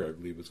of Memory, I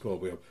believe it's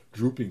called. We have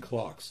drooping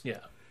clocks.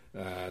 Yeah.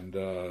 And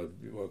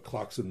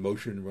clocks in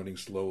motion running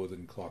slower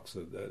than clocks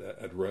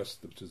at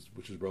rest,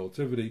 which is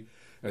relativity.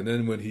 And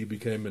then when he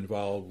became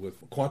involved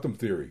with quantum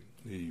theory,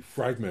 he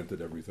fragmented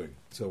everything.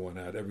 So one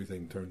had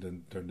everything turned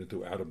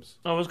into atoms.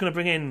 I was going to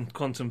bring in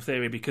quantum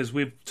theory because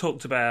we've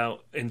talked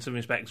about, in some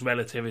respects,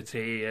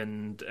 relativity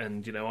and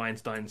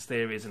Einstein's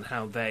theories and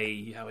how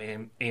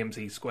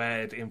EMC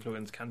squared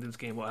influenced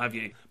Kandinsky and what have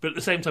you. But at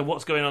the same time,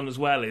 what's going on as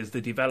well is the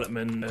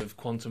development of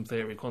quantum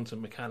theory,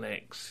 quantum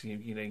mechanics.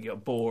 You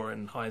got Bohr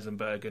and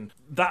Heisenberg, and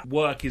that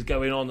work is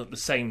going on at the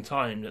same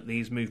time that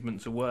these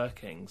movements are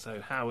working.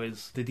 So how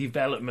is the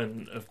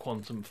development of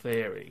quantum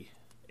theory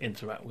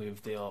interact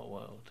with the art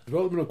world?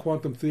 Development of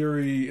quantum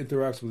theory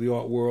interacts with the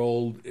art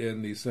world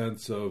in the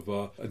sense of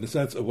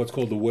what's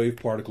called the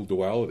wave-particle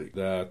duality,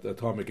 that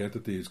atomic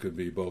entities can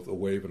be both a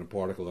wave and a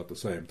particle at the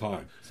same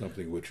time,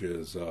 something which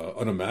is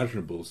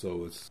unimaginable,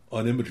 so it's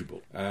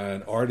unimageable.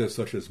 And artists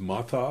such as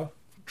Mata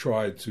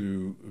tried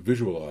to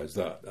visualize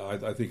that,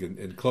 I think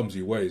in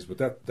clumsy ways, but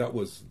that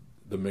was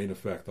the main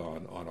effect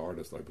on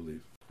artists, I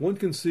believe. One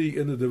can see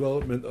in the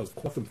development of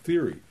quantum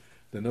theory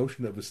the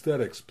notion of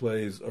aesthetics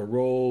plays a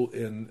role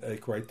in a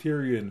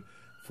criterion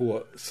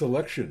for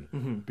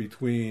selection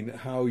between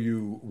how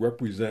you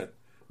represent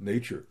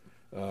nature.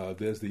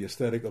 There's the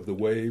aesthetic of the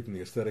wave and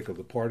the aesthetic of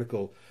the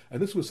particle.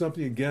 And this was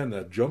something, again,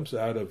 that jumps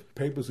out of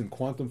papers in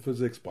quantum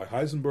physics by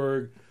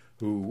Heisenberg,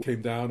 who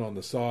came down on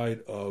the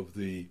side of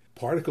the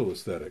particle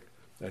aesthetic,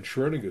 and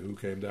Schrödinger, who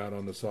came down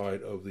on the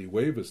side of the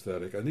wave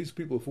aesthetic. And these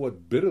people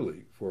fought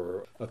bitterly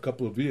for a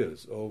couple of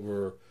years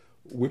over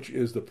which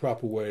is the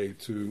proper way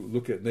to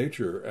look at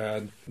nature.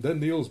 And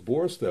then Niels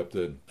Bohr stepped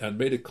in and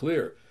made it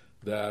clear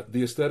that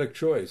the aesthetic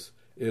choice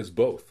is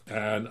both.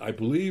 And I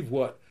believe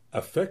what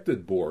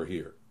affected Bohr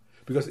here,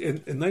 because in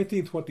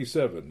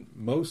 1927,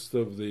 most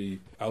of the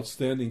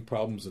outstanding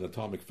problems in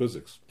atomic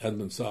physics had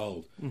been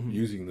solved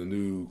using the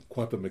new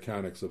quantum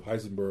mechanics of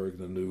Heisenberg,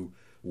 the new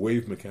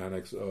wave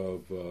mechanics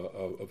of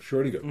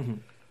Schrödinger.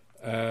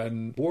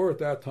 And Bohr at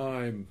that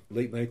time,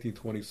 late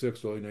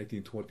 1926, early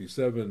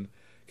 1927,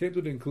 came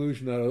to the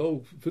conclusion that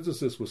although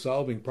physicists were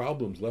solving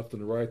problems left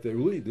and right, they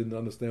really didn't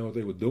understand what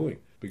they were doing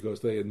because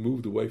they had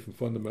moved away from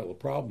fundamental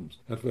problems.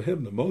 And for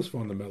him, the most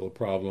fundamental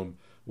problem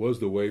was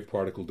the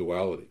wave-particle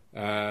duality.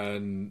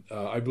 And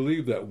I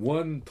believe that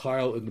one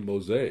tile in the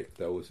mosaic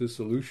that was his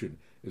solution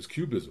is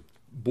Cubism.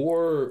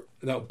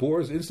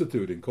 Bohr's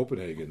Institute in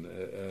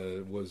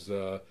Copenhagen was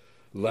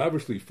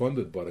lavishly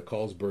funded by the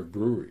Carlsberg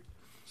Brewery.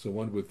 So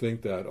one would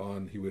think that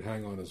he would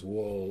hang on his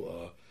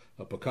wall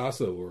a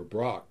Picasso or a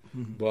Braque.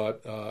 Mm-hmm.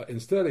 But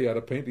instead he had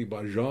a painting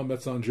by Jean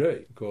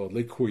Metzinger called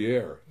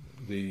L'Écuyère,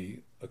 the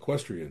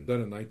equestrian,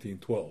 done in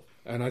 1912.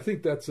 And I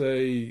think that's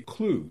a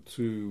clue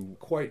to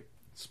quite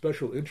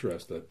special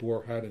interest that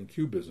Bohr had in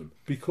Cubism,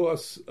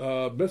 because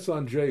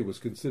Metzinger was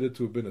considered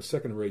to have been a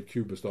second-rate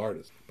Cubist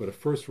artist, but a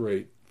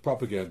first-rate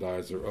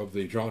propagandizer of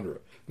the genre.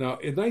 Now,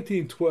 in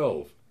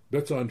 1912,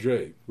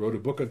 Metzinger wrote a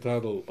book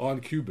entitled On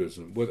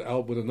Cubism with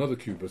another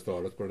Cubist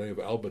artist by the name of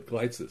Albert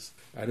Gleitzes,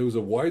 and it was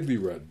a widely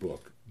read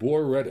book.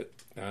 Bohr read it,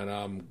 and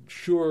I'm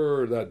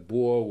sure that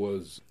Bohr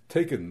was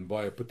taken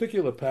by a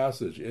particular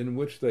passage in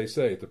which they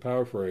say, to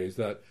paraphrase,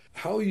 that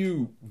how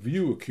you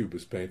view a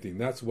Cubist painting,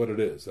 that's what it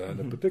is.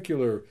 And a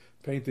particular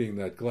painting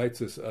that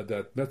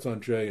that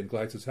Metzinger and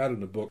Gleitzes had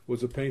in the book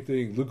was a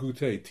painting, Le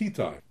Goûter, Tea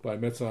Time, by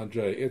Metzinger.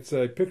 It's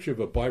a picture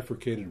of a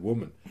bifurcated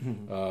woman.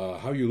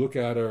 How you look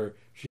at her.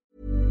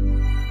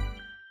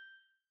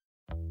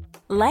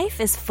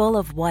 Life is full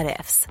of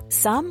what-ifs.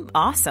 Some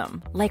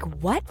awesome, like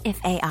what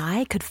if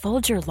AI could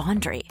fold your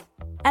laundry?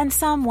 And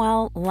some,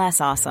 well, less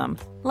awesome,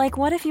 like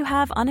what if you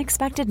have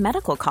unexpected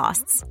medical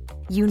costs?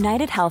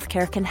 United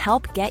Healthcare can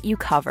help get you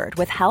covered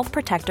with Health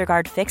Protector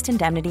Guard fixed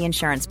indemnity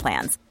insurance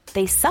plans.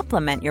 They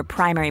supplement your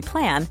primary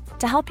plan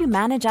to help you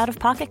manage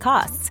out-of-pocket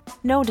costs.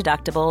 No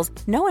deductibles,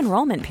 no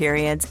enrollment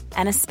periods,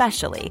 and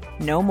especially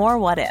no more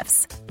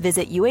what-ifs.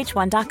 Visit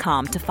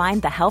uh1.com to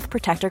find the Health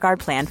Protector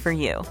Guard plan for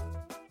you.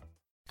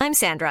 I'm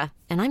Sandra,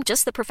 and I'm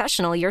just the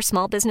professional your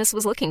small business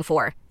was looking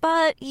for.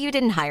 But you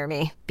didn't hire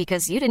me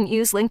because you didn't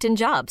use LinkedIn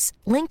Jobs.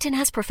 LinkedIn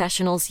has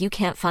professionals you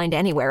can't find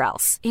anywhere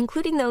else,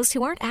 including those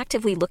who aren't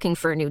actively looking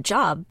for a new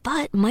job,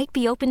 but might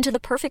be open to the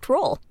perfect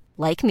role,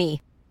 like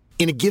me.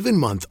 In a given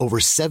month, over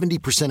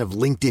 70% of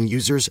LinkedIn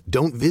users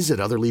don't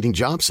visit other leading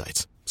job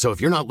sites. So if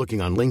you're not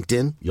looking on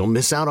LinkedIn, you'll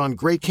miss out on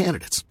great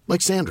candidates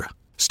like Sandra.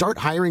 Start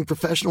hiring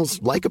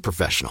professionals like a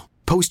professional.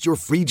 Post your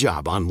free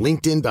job on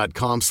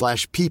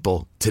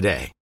linkedin.com/people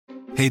today.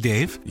 Hey,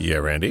 Dave. Yeah,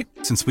 Randy.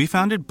 Since we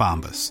founded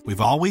Bombas, we've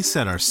always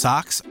said our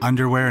socks,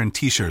 underwear, and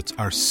T-shirts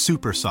are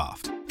super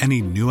soft.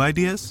 Any new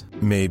ideas?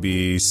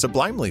 Maybe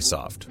sublimely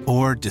soft.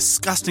 Or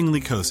disgustingly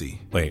cozy.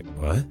 Wait,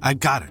 what? I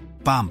got it.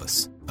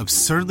 Bombas.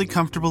 Absurdly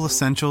comfortable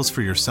essentials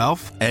for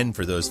yourself and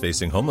for those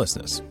facing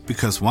homelessness.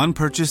 Because one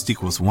purchased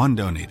equals one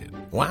donated.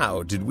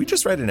 Wow, did we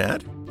just write an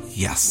ad?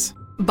 Yes.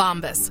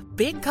 Bombas.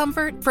 Big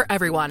comfort for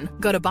everyone.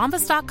 Go to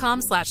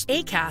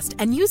bombas.com/ACAST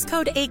and use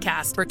code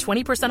ACAST for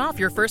 20% off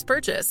your first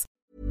purchase.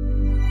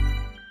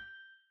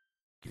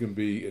 You can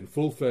be in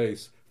full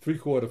face,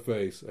 three-quarter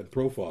face, and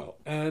profile.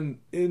 And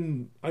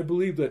I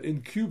believe that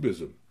in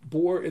Cubism,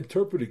 Bohr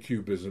interpreted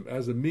Cubism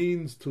as a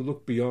means to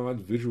look beyond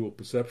visual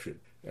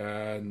perception,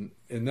 and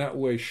in that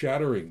way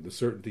shattering the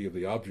certainty of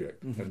the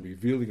object and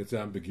revealing its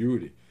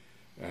ambiguity.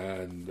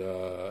 And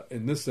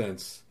in this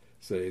sense,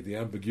 say, the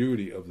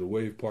ambiguity of the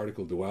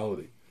wave-particle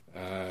duality.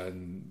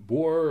 And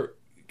Bohr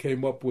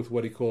came up with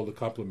what he called the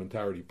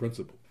complementarity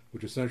principle,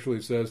 which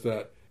essentially says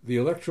that the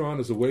electron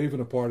is a wave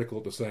and a particle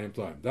at the same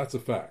time. That's a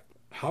fact.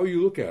 How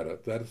you look at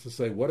it, that is to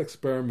say, what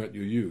experiment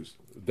you use,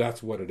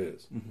 that's what it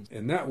is.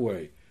 In that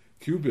way,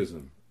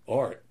 Cubism,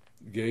 art,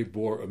 gave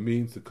Bohr a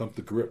means to come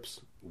to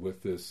grips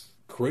with this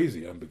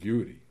crazy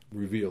ambiguity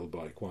revealed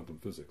by quantum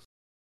physics.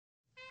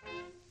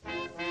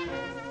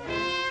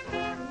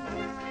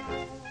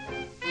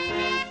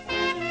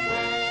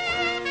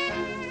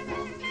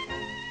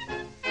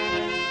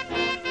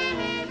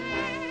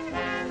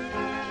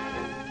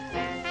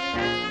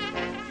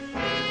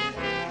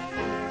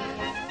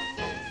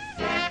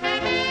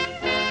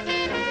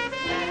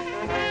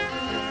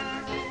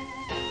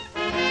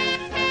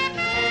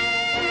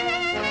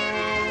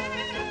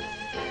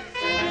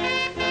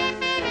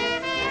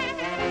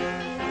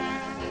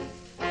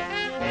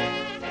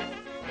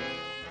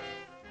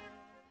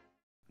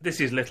 This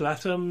is Little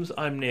Atoms.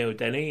 I'm Neil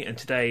Denny, and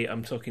today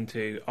I'm talking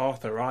to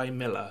Arthur I.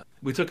 Miller.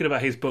 We're talking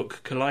about his book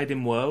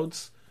Colliding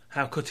Worlds,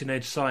 How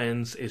Cutting-Edge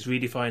Science is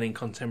Redefining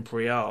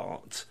Contemporary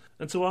Art.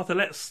 And so, Arthur,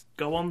 let's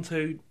go on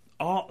to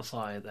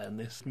ArtSci then,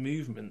 this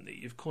movement that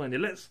you've coined.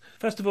 Let's,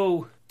 first of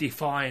all,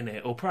 define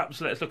it, or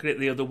perhaps let's look at it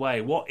the other way.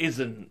 What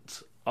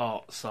isn't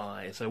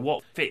ArtSci? So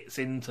what fits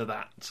into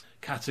that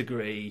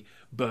category,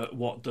 but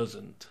what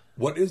doesn't?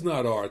 What is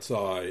not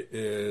ArtSci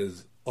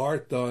is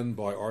art done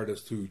by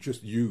artists who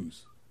just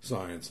use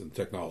science and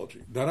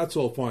technology. Now, that's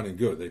all fine and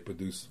good. They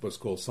produce what's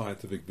called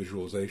scientific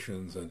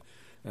visualizations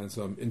and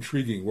some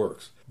intriguing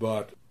works.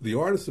 But the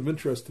artists of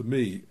interest to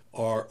me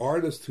are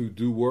artists who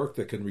do work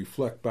that can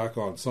reflect back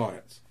on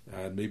science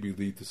and maybe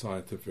lead to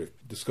scientific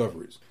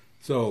discoveries.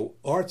 So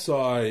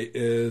ArtSci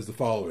is the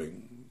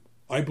following.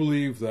 I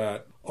believe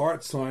that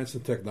art, science,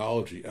 and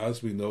technology,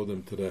 as we know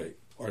them today,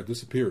 are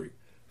disappearing,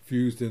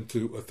 fused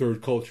into a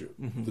third culture,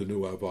 the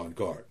new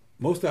avant-garde.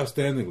 Most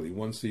outstandingly,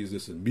 one sees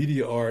this in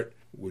media art,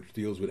 which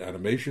deals with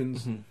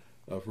animations.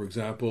 For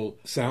example,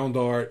 sound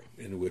art,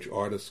 in which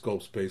artists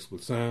sculpt space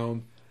with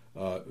sound.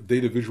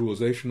 data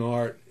visualization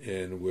art,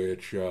 in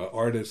which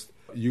artists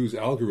use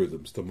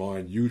algorithms to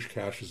mine huge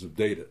caches of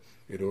data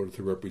in order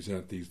to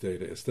represent these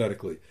data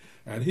aesthetically.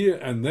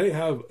 And they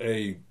have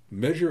a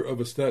measure of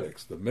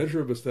aesthetics. The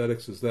measure of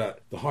aesthetics is that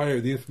the higher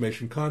the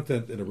information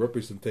content in a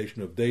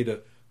representation of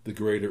data, the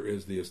greater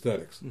is the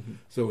aesthetics. Mm-hmm.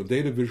 So in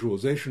data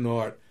visualization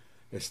art,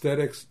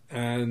 aesthetics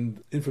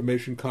and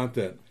information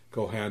content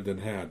go hand in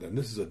hand. And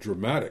this is a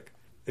dramatic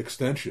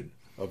extension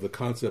of the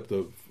concept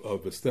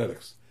of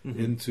aesthetics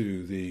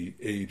into the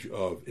age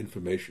of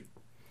information.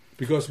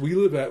 Because we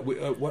live at,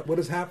 what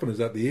has happened is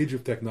that the age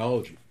of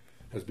technology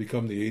has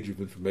become the age of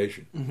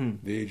information,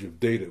 the age of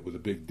data with a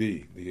big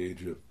D, the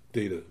age of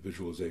data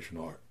visualization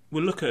art.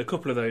 We'll look at a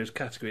couple of those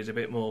categories a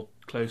bit more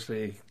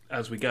closely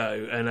as we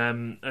go,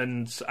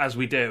 and as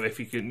we do,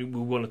 we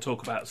want to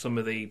talk about some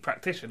of the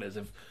practitioners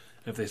of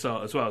this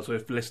art as well. So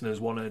if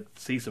listeners want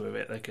to see some of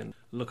it, they can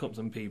look up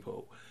some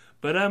people.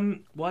 But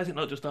why is it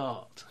not just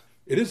art?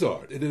 It is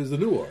art. It is the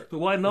new art. But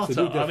why not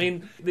art? I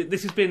mean,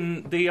 this has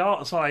been, the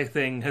art side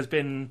thing has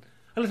been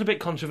a little bit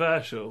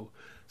controversial,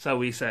 shall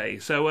we say.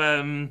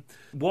 So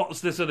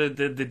what's the sort of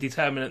the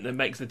determinant that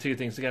makes the two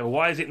things together?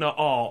 Why is it not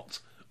art,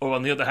 or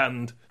on the other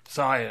hand,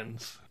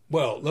 science?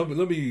 Well, let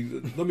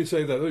me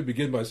say that. Let me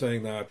begin by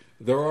saying that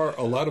there are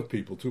a lot of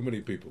people, too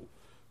many people,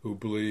 who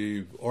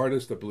believe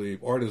artists that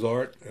believe art is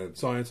art and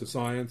science is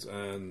science,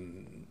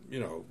 and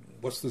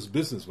what's this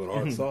business with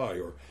art sci,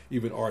 or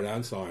even art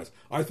and science?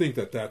 I think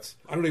that's.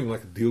 I don't even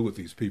like to deal with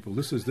these people.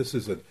 This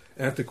is an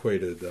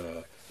antiquated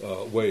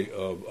way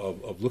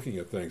of looking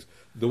at things.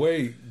 The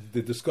way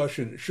the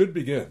discussion should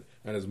begin,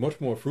 and is much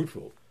more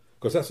fruitful,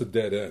 because that's a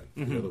dead end.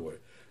 The other way.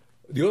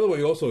 The other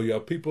way also, you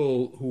have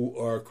people who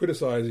are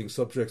criticizing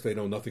subjects they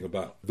know nothing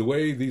about. The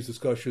way these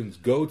discussions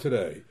go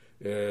today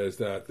is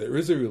that there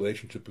is a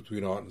relationship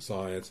between art and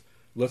science.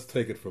 Let's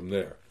take it from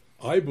there.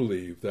 I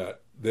believe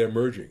that they're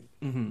merging.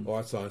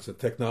 Art, science, and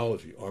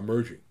technology are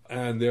merging.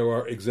 And there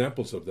are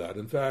examples of that.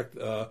 In fact,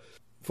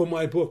 for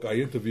my book, I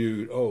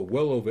interviewed,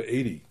 well over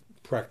 80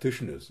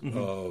 practitioners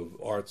of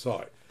art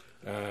sci.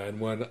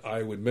 And when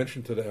I would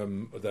mention to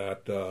them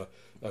that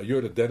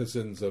you're the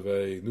denizens of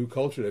a new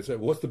culture, they said,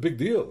 well, what's the big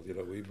deal?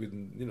 We've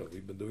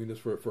been doing this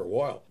for a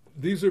while.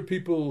 These are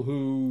people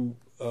who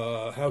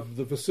have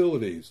the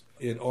facilities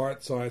in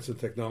art, science, and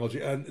technology.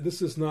 And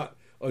this is not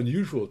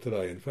unusual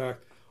today. In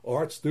fact,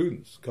 art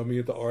students coming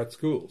into art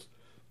schools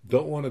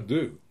don't want to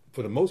do,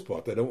 for the most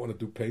part, they don't want to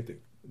do painting,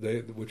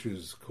 which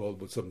is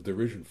called with some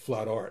derision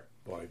flat art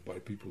by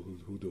people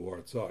who do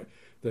art sci.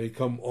 They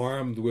come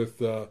armed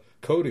with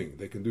coding.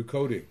 They can do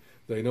coding.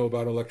 They know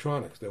about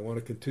electronics. They want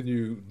to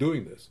continue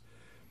doing this.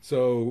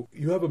 So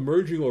you have a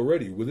merging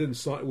already within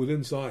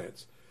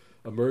science,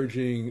 a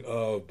merging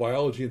of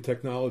biology and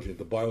technology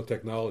into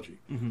biotechnology,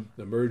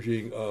 the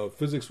merging of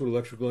physics with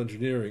electrical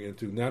engineering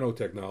into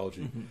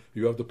nanotechnology.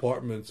 You have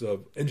departments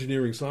of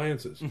engineering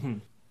sciences.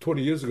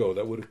 20 years ago,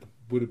 that would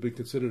have been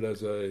considered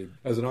as an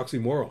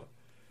oxymoron.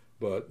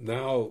 But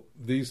now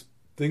these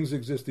things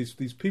exist,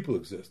 these people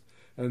exist.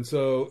 And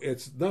so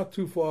it's not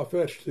too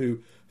far-fetched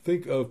to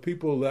think of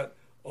people that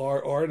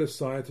are artists,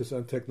 scientists,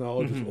 and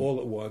technologists all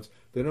at once.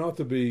 They don't have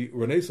to be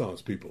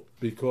Renaissance people,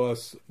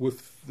 because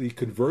with the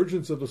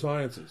convergence of the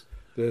sciences,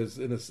 there's,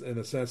 in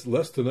a sense,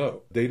 less to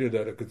know. Data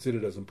that are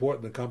considered as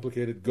important and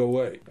complicated go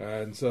away.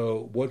 And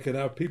so one can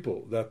have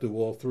people that do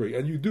all three.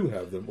 And you do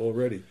have them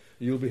already.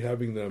 You'll be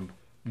having them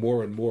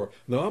more and more.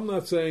 Now, I'm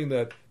not saying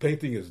that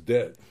painting is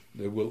dead.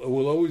 It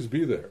will always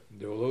be there.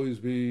 There will always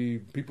be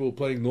people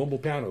playing normal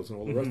pianos and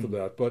all the rest of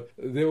that. But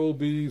there will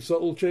be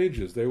subtle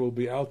changes. They will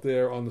be out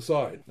there on the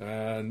side.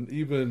 And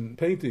even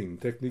painting,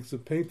 techniques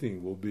of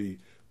painting will be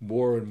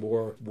more and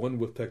more one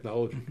with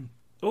technology.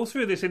 All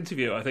through this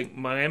interview, I think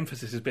my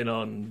emphasis has been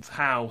on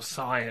how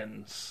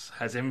science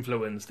has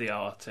influenced the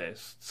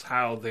artists,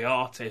 how the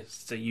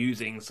artists are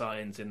using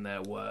science in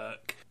their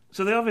work.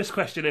 So the obvious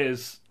question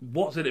is,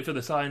 what's in it for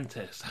the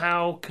scientists?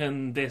 How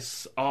can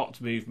this art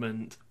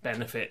movement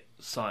benefit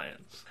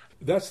science?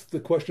 That's the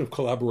question of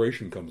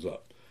collaboration comes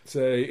up.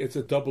 It's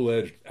a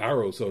double-edged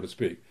arrow, so to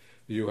speak.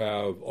 You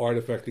have art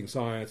affecting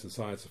science and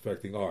science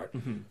affecting art.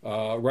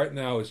 Right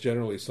now, it's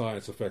generally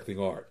science affecting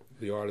art.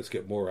 The artists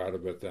get more out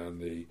of it than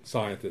the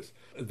scientists.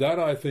 That,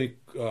 I think,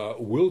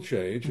 will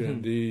change.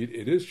 Indeed,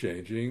 it is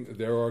changing.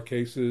 There are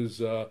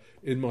cases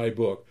in my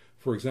book.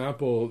 For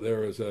example,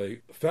 there is a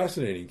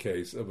fascinating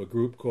case of a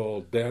group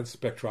called Dance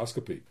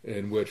Spectroscopy,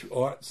 in which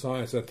art,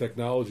 science, and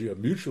technology are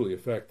mutually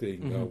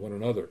affecting one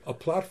another. A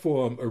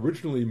platform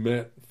originally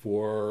meant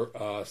for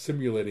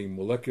simulating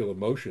molecular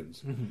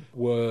motions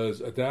was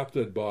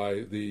adapted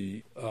by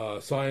the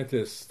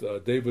scientist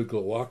David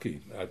Glowacki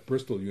at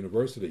Bristol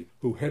University,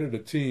 who headed a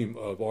team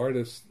of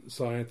artists,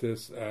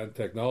 scientists, and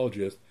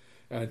technologists,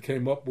 and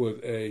came up with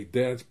a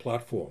dance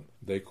platform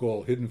they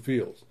call Hidden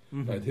Fields.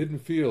 And Hidden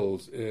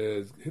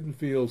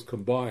Fields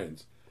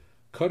combines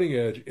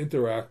cutting-edge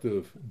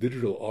interactive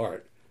digital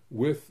art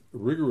with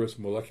rigorous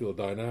molecular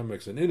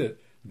dynamics, and in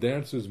it,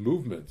 dancers'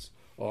 movements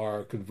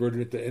are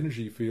converted into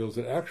energy fields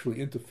that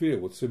actually interfere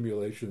with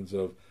simulations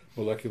of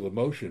molecular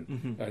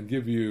motion and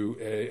give you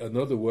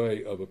another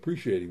way of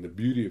appreciating the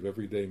beauty of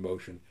everyday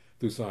motion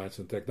through science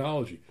and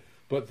technology.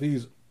 But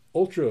these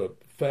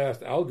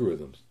ultra-fast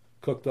algorithms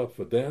cooked up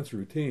for dance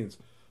routines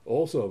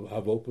also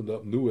have opened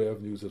up new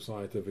avenues of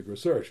scientific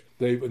research.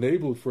 They've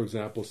enabled, for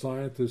example,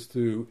 scientists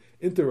to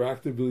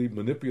interactively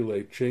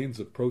manipulate chains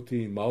of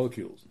protein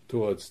molecules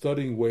towards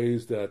studying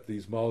ways that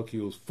these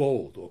molecules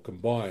fold or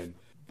combine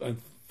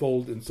and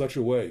fold in such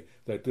a way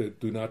that they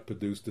do not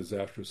produce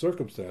disastrous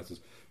circumstances,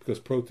 because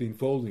protein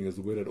folding is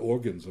the way that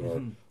organs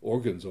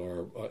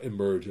are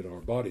emerge in our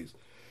bodies.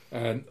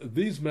 And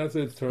these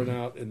methods turn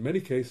out, in many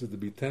cases, to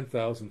be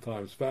 10,000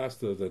 times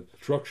faster than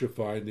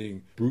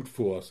structure-finding brute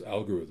force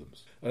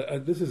algorithms.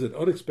 And this is an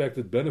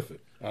unexpected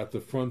benefit at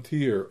the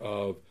frontier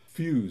of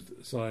fused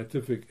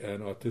scientific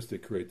and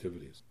artistic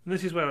creativities. And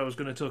this is where I was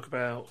going to talk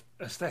about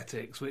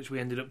aesthetics, which we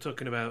ended up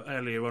talking about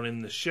earlier on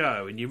in the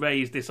show. And you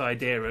raised this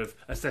idea of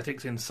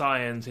aesthetics in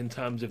science in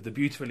terms of the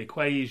beautiful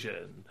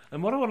equation.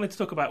 And what I wanted to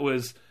talk about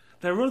was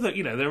there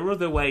are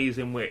other ways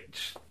in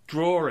which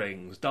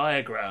drawings,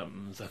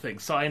 diagrams, I think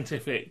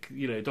scientific,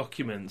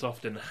 documents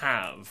often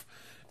have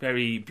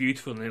very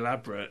beautiful and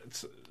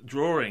elaborate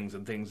drawings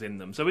and things in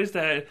them. So is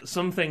there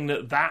something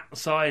that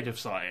side of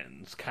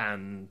science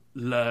can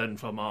learn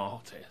from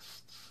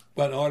artists?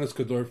 But artists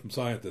could learn from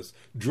scientists.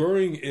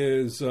 Drawing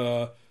is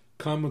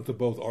common to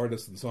both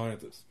artists and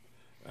scientists.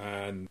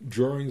 And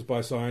drawings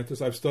by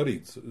scientists, I've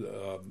studied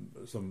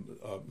some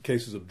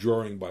cases of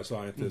drawing by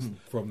scientists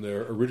from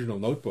their original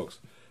notebooks.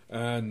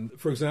 And,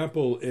 for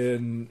example,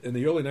 in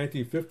the early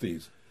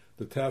 1950s,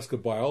 the task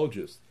of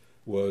biologists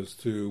was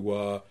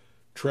to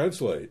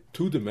translate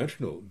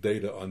two-dimensional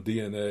data on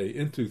DNA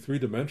into three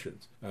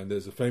dimensions. And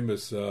there's a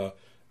famous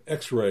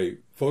X-ray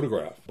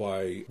photograph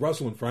by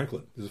Rosalind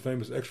Franklin. There's a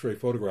famous X-ray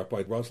photograph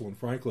by Rosalind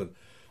Franklin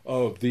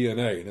of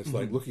DNA, and it's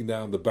like looking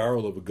down the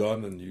barrel of a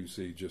gun and you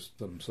see just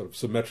some sort of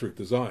symmetric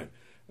design.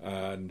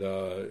 And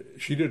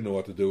she didn't know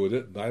what to do with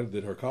it, neither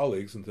did her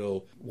colleagues,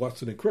 until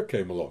Watson and Crick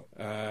came along.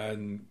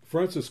 And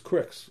Francis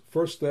Crick's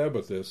first stab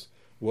at this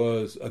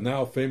was a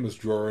now famous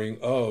drawing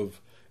of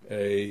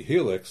a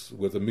helix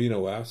with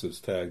amino acids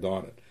tagged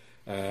on it.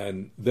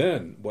 And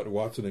then what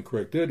Watson and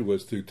Crick did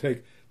was to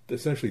take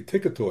essentially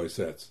ticketoy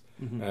sets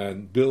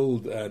and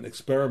build an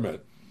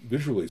experiment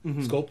visually,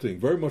 sculpting,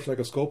 very much like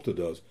a sculptor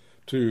does,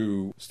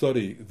 to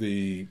study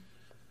the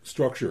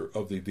structure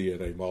of the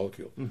DNA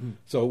molecule.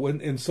 So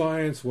when in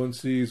science one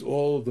sees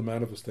all of the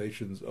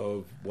manifestations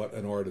of what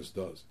an artist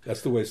does.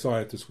 That's the way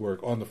scientists work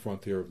on the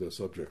frontier of their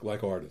subject,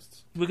 like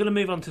artists. We're going to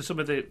move on to some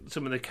of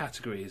the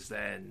categories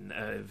then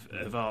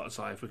of art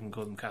sci, if we can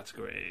call them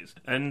categories.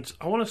 And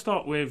I want to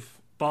start with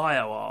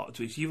bioart,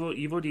 which you've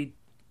already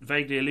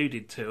vaguely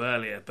alluded to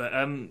earlier, but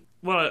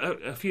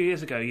a few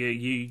years ago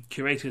you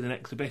curated an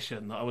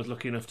exhibition that I was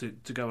lucky enough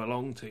to go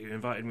along to. You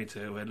invited me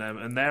to,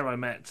 and there I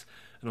met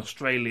an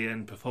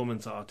Australian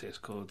performance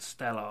artist called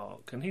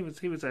Stellark, and he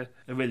was a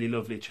really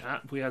lovely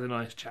chap. We had a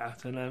nice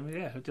chat, and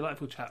a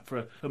delightful chat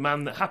for a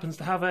man that happens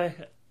to have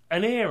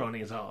an ear on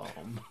his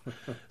arm.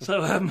 So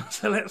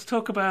let's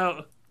talk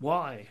about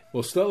why.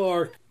 Well,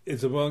 Stellark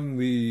is among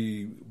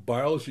the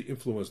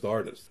biology-influenced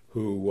artists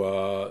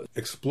who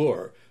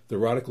explore the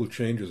radical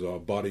changes our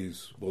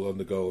bodies will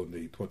undergo in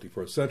the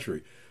 21st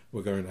century.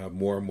 We're going to have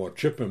more and more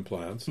chip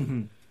implants.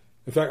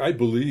 In fact, I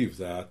believe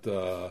that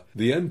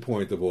the end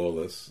point of all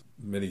this,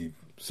 many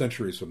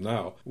centuries from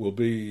now, will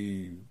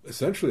be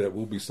essentially that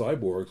we'll be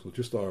cyborgs with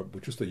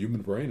just a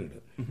human brain in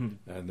it,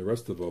 and the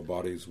rest of our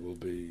bodies will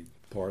be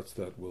parts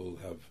that will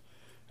have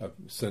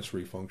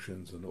sensory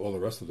functions and all the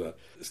rest of that.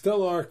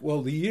 Stellark,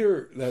 well, the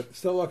ear that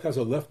Stellark has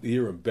a left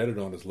ear embedded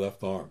on his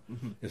left arm.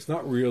 It's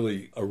not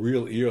really a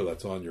real ear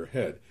that's on your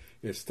head.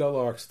 It's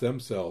Stellark stem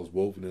cells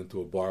woven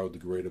into a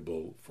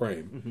biodegradable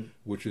frame,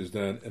 which is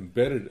then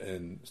embedded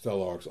in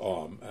Stellark's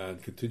arm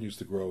and continues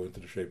to grow into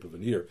the shape of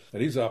an ear.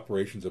 And these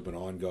operations have been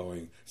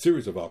ongoing,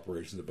 series of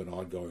operations have been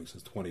ongoing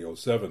since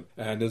 2007.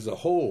 And there's a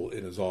hole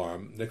in his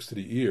arm next to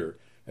the ear,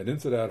 and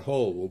into that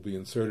hole will be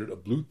inserted a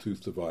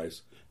Bluetooth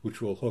device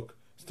which will hook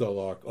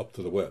Stellark up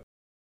to the web.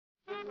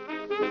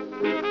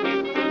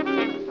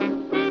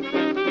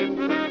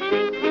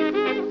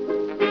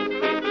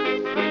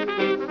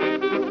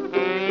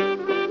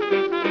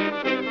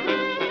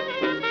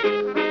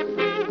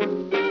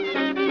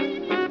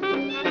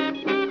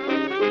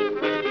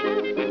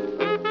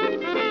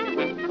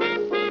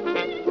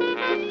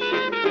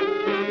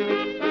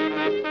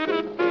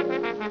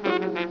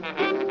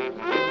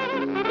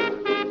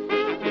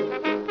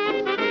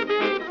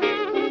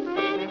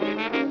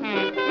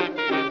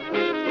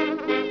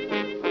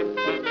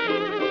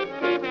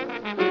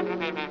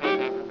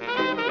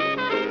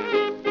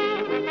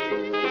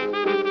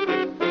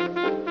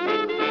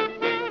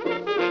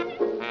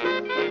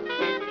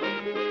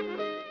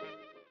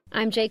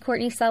 I'm J.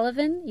 Courtney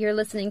Sullivan. You're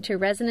listening to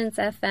Resonance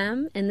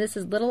FM, and this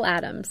is Little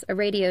Atoms, a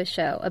radio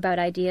show about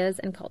ideas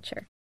and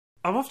culture.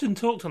 I've often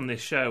talked on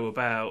this show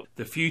about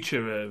the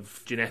future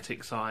of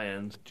genetic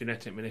science,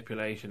 genetic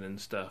manipulation and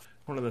stuff.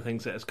 One of the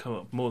things that has come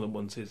up more than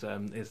once is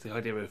the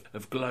idea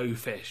of glow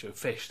fish, of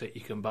fish that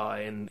you can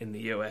buy in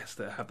the US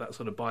that have that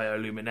sort of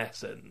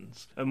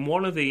bioluminescence. And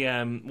one of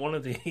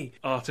the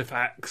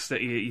artifacts that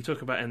you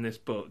talk about in this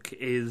book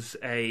is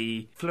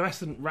a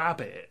fluorescent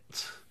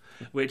rabbit,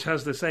 which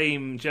has the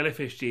same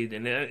jellyfish gene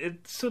in it.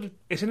 It's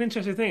an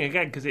interesting thing,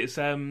 again, because it's,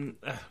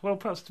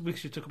 perhaps we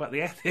should talk about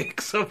the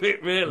ethics of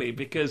it, really,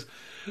 because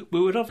we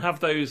would often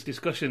have those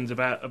discussions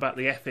about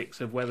the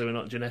ethics of whether or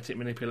not genetic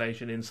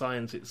manipulation in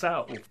science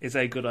itself is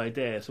a good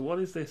idea. So what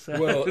is this?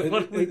 Well,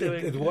 what are we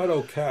doing? White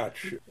Oak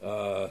Catch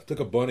took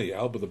a bunny,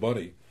 Albert the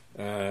bunny,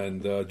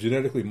 and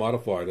genetically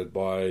modified it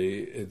by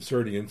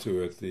inserting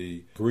into it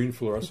the green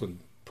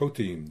fluorescent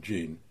protein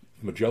gene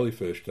from a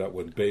jellyfish that,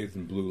 when bathed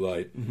in blue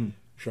light,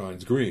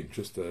 shines green,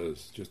 just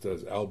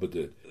as Alba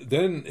did.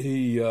 Then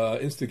he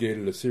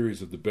instigated a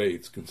series of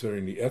debates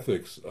concerning the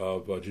ethics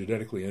of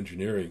genetically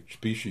engineering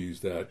species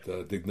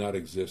that did not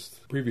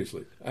exist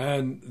previously.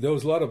 And there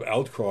was a lot of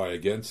outcry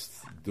against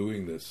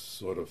doing this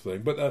sort of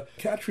thing. But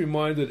Catch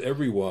reminded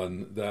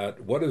everyone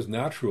that what is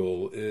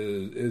natural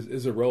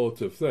is a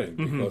relative thing,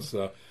 because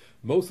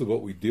most of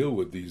what we deal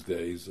with these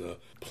days,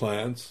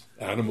 plants,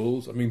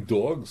 animals,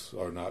 dogs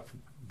are not...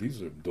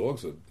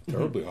 Dogs are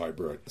terribly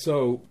hybrid.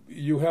 So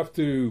you have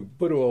to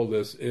put all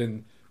this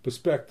in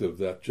perspective,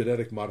 that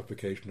genetic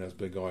modification has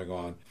been going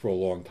on for a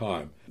long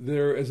time.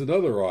 There is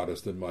another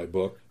artist in my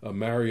book,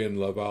 Marion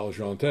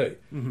Laval-Jeantet,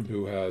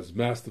 who has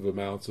massive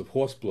amounts of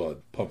horse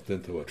blood pumped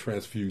into her,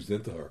 transfused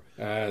into her.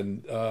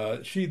 And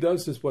she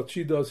does this. What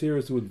she does here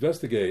is to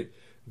investigate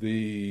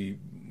the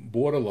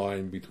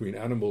borderline between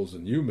animals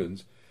and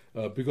humans,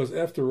 because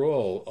after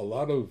all, a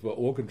lot of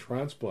organ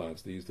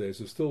transplants these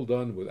days are still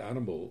done with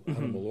animal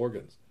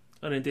organs.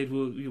 And indeed,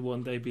 will you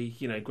one day be,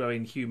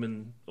 growing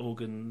human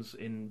organs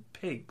in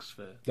pigs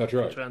for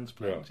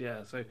transplants?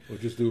 Yeah. So we'll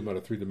just do them out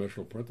of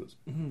three-dimensional printers.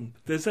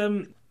 There's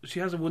she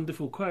has a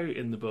wonderful quote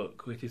in the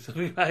book, which is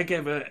something like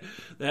an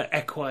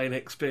equine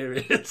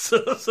experience.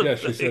 Or something. Yeah,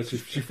 she says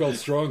she felt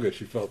stronger.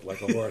 She felt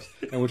like a horse,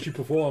 and when she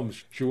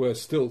performs, she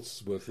wears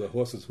stilts with the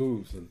horse's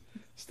hooves and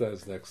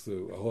stands next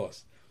to a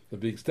horse. And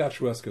being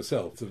statuesque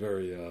herself, it's a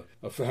very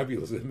a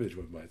fabulous image,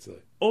 one might say.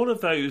 All of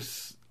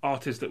those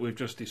artists that we've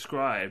just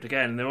described,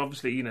 again, they're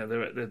obviously,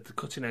 they're at the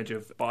cutting edge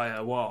of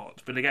bio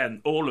art, but again,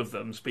 all of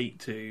them speak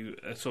to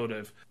a sort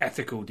of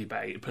ethical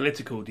debate,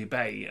 political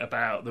debate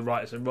about the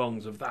rights and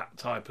wrongs of that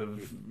type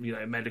of,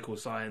 medical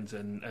science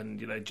and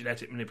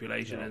genetic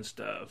manipulation and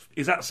stuff.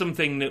 Is that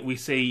something that we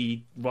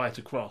see right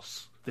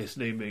across this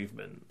new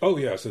movement? Oh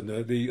yes, and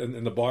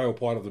the bio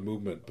part of the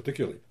movement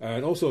particularly,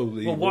 and also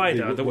the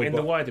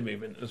wider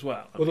movement as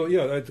well.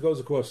 It goes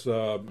across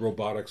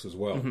robotics as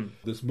well.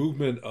 This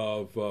movement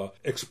of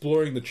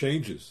exploring the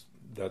changes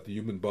that the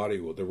human body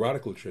the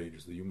radical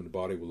changes the human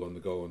body will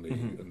undergo in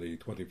the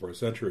 21st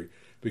century,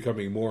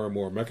 becoming more and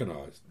more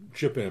mechanized.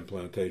 Chip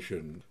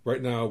implantation.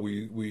 Right now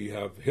we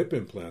have hip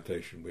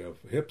implantation. We have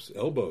hips,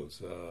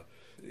 elbows.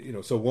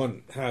 So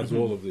one has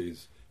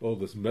all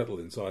this metal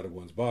inside of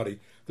one's body.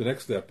 The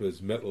next step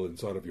is metal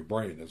inside of your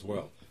brain as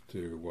well,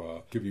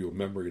 to give you a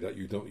memory that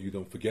you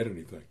don't forget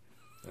anything,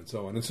 and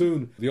so on. And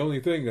soon, the only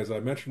thing, as I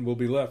mentioned, will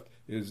be left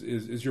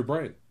is your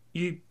brain.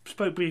 You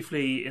spoke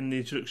briefly in the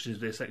introduction to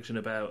this section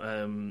about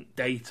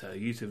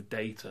use of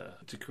data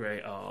to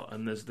create art,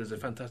 and there's a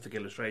fantastic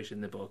illustration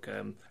in the book,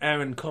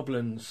 Aaron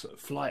Coblin's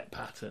Flight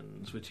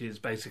Patterns, which is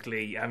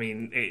basically,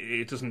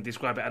 it doesn't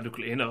describe it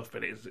adequately enough,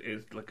 but it's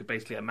like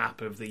basically a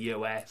map of the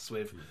US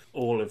with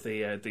all of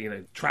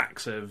the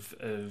tracks of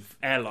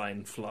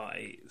airline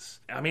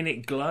flights.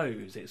 It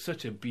glows. It's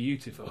such a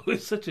beautiful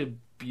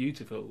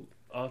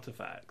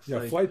artifacts.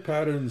 Yeah, Flight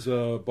Patterns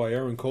by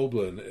Aaron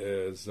Koblin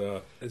is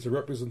a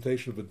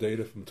representation of the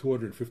data from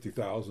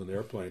 250,000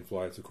 airplane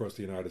flights across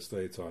the United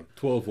States on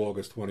 12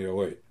 August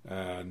 2008.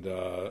 And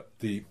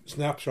the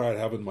snapshot I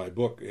have in my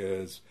book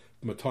is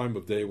from a time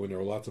of day when there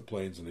are lots of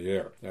planes in the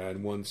air.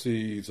 And one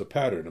sees a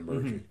pattern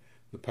emerging,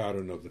 the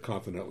pattern of the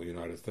continental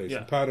United States. Yeah.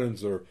 And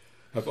patterns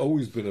have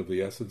always been of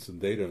the essence in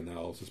data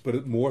analysis,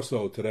 but more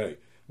so today,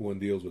 when one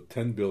deals with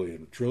 10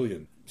 billion,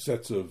 trillion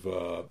sets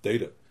of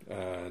data.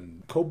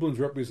 And Koblin's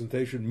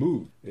representation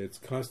moves. It's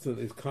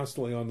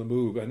constantly on the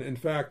move. And in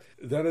fact,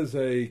 that is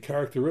a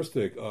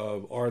characteristic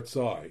of Art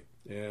Sci.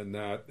 And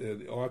that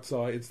Art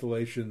Sci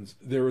installations,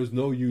 there is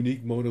no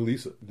unique Mona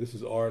Lisa. This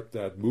is art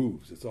that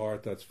moves. It's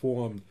art that's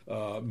formed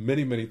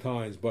many, many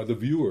times by the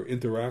viewer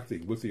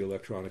interacting with the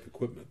electronic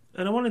equipment.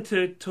 And I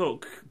wanted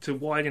to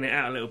widen it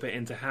out a little bit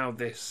into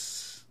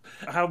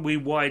how we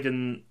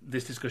widen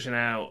this discussion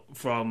out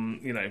from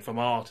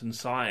art and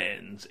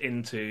science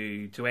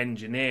into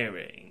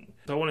engineering.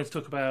 So I wanted to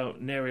talk about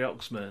Neri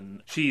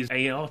Oxman. She's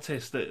an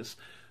artist that's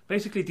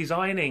basically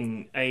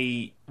designing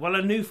a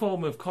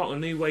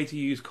new way to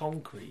use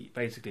concrete,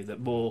 basically, that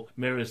more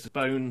mirrors the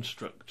bone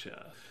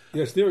structure.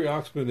 Yes, Neri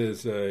Oxman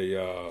is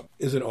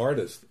an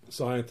artist,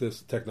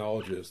 scientist,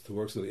 technologist who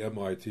works at the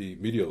MIT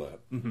Media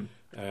Lab,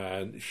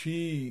 and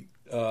she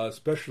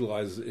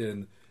specializes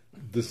in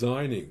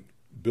designing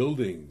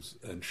buildings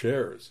and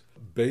chairs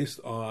based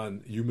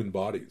on human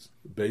bodies,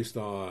 based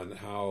on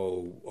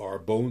how our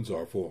bones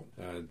are formed,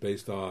 and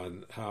based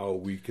on how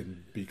we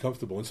can be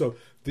comfortable. And so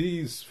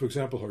these, for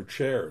example, her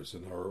chairs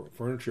and her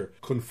furniture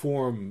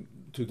conform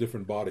to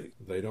different bodies.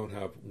 They don't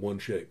have one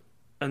shape.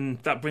 And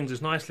that brings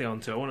us nicely on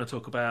to, I want to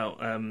talk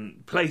about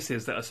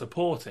places that are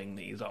supporting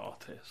these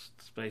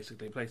artists,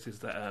 basically places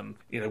that,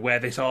 where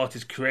this art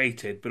is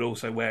created, but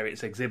also where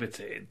it's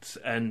exhibited.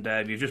 And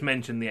you've just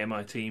mentioned the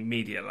MIT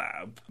Media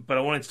Lab, but I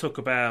wanted to talk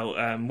about,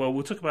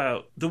 we'll talk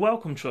about the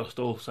Wellcome Trust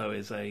also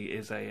is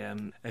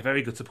a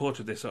very good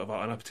supporter of this sort of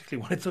art. And I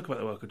particularly wanted to talk about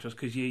the Wellcome Trust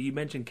because you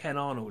mentioned Ken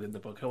Arnold in the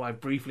book, who I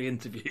briefly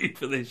interviewed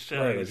for this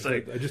show.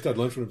 Right, I just had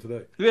lunch with him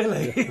today.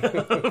 Really?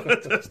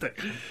 Fantastic.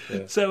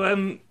 Yeah.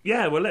 So,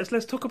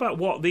 let's talk about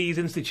what these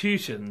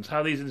institutions,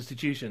 how these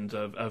institutions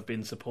have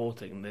been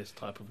supporting this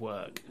type of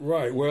work.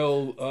 Right.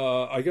 Well,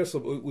 I guess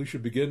we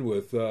should begin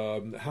with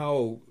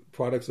how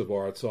products of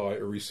art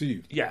are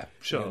received. Yeah,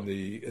 sure. In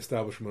the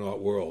establishment art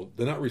world.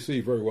 They're not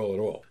received very well at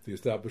all. The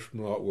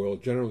establishment art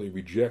world generally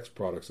rejects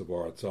products of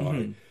art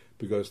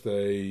because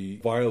they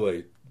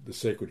violate the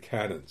sacred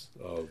canons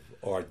of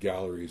art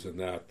galleries, and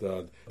that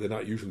they're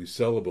not usually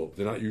sellable,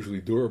 they're not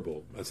usually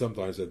durable, and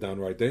sometimes they're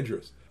downright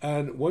dangerous.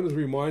 And one is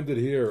reminded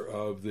here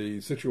of the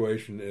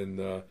situation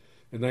in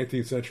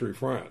 19th century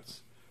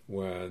France,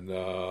 when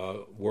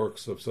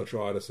works of such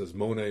artists as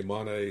Monet,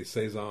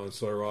 Cézanne,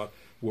 Seurat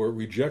were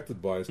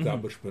rejected by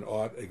establishment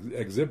art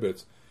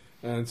exhibits.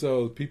 And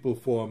so people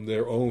formed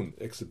their own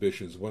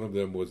exhibitions. One of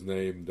them was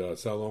named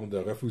Salon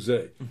des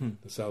Refusés,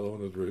 the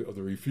Salon of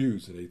the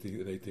Refused in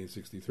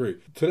 1863.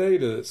 Today,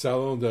 the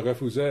Salon des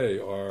Refusés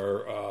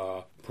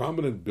are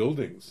prominent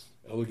buildings,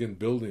 elegant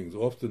buildings,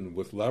 often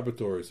with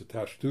laboratories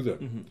attached to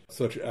them,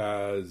 such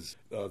as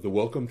the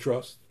Wellcome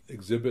Trust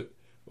exhibit,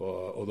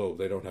 although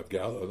they don't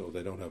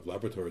have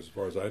laboratories as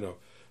far as I know.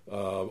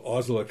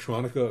 Ars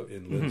Electronica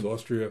in Linz,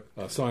 Austria,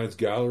 Science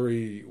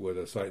Gallery with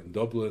a site in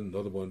Dublin.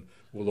 Another one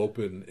will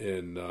open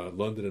in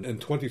London in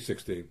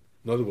 2016.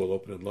 Another will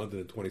open in London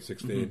in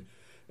 2016.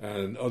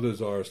 And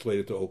others are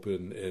slated to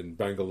open in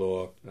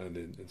Bangalore and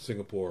in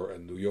Singapore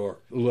and New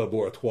York.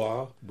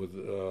 Laboratoire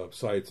with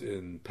sites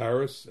in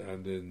Paris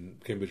and in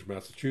Cambridge,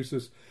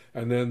 Massachusetts.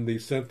 And then the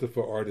Center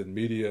for Art and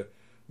Media,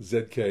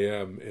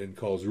 ZKM, in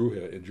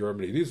Karlsruhe in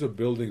Germany. These are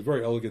buildings,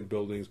 very elegant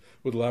buildings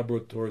with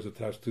laboratories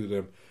attached to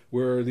them,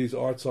 where these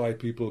art side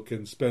people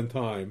can spend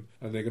time,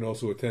 and they can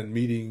also attend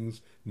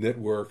meetings,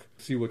 network,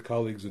 see what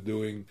colleagues are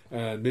doing,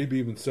 and maybe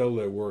even sell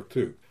their work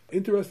too.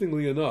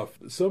 Interestingly enough,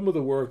 some of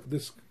the work,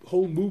 this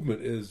whole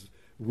movement is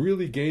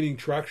really gaining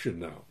traction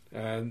now,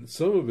 and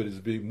some of it is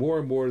being more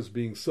and more is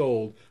being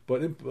sold,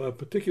 but in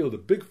particular the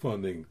big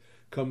funding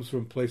comes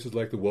from places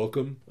like the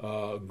Wellcome,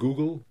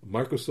 Google,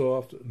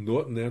 Microsoft,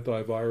 Norton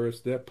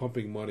Antivirus. They're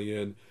pumping money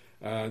in,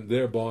 and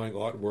they're buying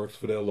artworks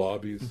for their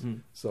lobbies,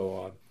 so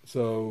on.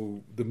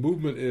 So the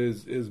movement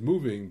is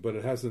moving, but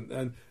it hasn't.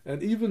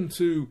 And even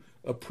to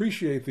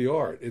appreciate the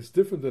art, it's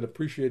different than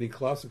appreciating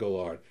classical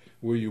art,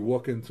 where you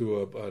walk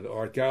into an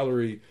art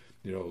gallery,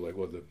 like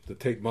the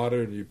Tate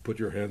Modern, you put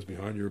your hands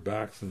behind your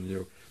backs and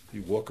you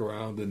walk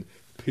around and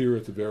peer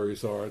at the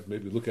various art,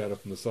 maybe look at it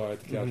from the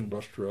side to catch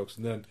brushstrokes,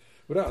 and then,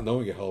 without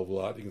knowing a hell of a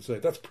lot, you can say,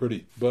 that's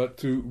pretty. But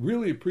to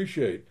really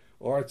appreciate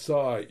art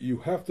you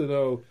have to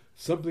know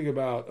something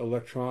about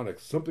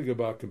electronics, something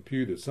about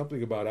computers,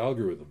 something about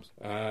algorithms.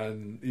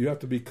 And you have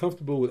to be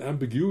comfortable with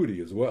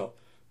ambiguity as well,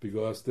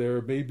 because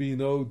there may be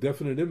no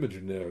definite image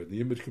in there.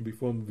 The image can be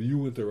from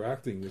you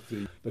interacting with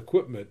the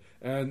equipment.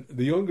 And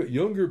the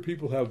younger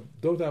people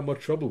don't have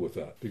much trouble with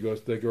that,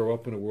 because they grow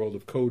up in a world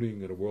of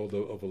coding and a world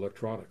of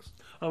electronics.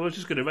 I was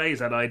just going to raise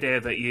that idea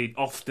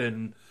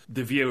that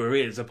the viewer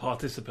is a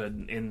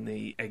participant in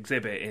the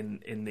exhibit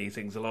in these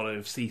things. A lot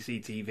of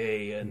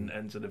CCTV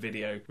and sort of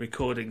video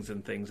recordings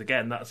and things.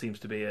 Again, that seems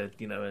to be a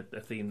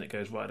theme that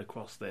goes right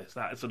across this.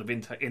 That sort of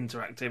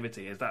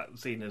interactivity, is that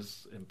seen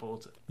as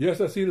important? Yes,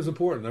 that's seen as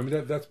important. I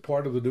mean, that's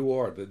part of the new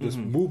art. That this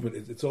movement,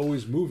 it's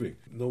always moving.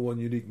 No one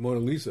unique Mona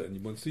Lisa,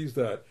 and one sees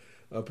that.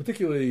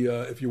 Particularly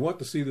if you want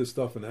to see this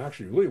stuff in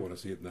action, you really want to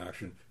see it in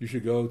action, you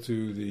should go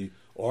to the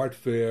art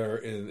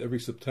fair every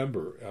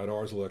September at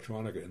Ars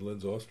Electronica in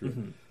Linz, Austria.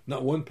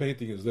 Not one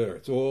painting is there.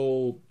 It's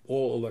all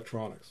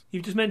electronics.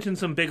 You've just mentioned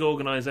some big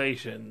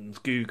organisations,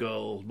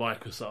 Google,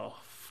 Microsoft,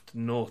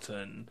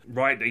 Norton,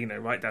 right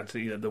down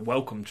to the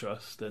Wellcome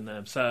Trust and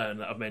CERN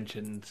that I've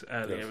mentioned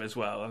earlier as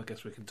well. I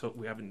guess we can talk.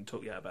 We haven't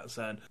talked yet about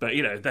CERN, but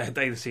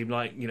they seem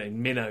like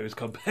minnows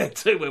compared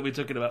to when we're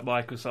talking about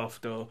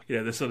Microsoft or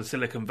the sort of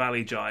Silicon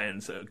Valley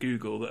giants at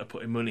Google that are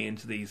putting money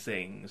into these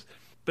things.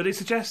 But it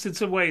suggests in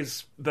some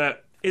ways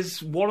that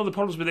is one of the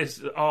problems with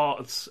this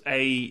art's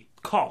a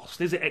cost.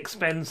 Is it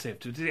expensive?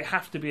 Does it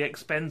have to be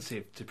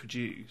expensive to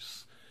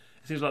produce?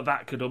 It seems like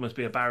that could almost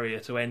be a barrier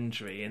to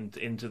entry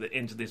into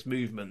this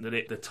movement,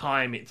 that the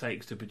time it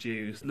takes to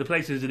produce, the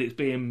places that it's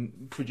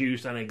being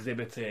produced and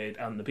exhibited,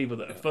 and the people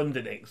that are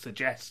funding it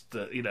suggest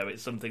that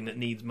it's something that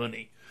needs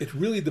money. It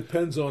really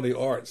depends on the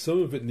art.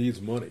 Some of it needs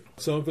money,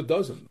 some of it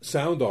doesn't.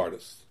 Sound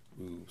artists,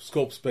 who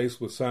sculpt space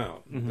with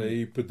sound. Mm-hmm.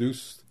 They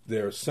produce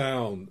their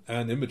sound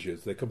and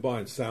images. They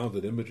combine sound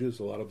and images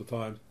a lot of the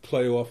time,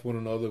 play off one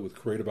another with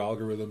creative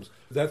algorithms.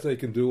 That they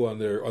can do on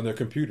their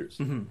computers.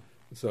 Mm-hmm.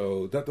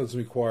 So that doesn't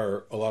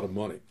require a lot of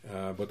money,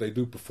 but they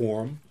do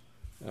perform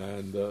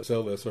and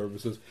sell their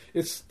services.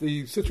 It's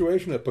the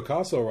situation that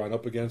Picasso ran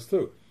up against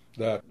too,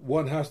 that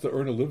one has to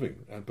earn a living,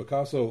 and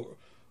Picasso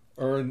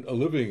earned a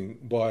living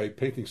by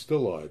painting still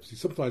lifes. He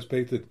sometimes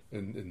painted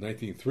in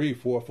 1903,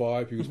 4,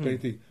 5. He was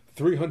painting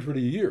 300 a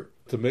year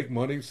to make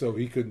money so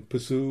he could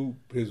pursue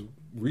his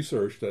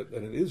research, and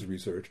it is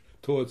research,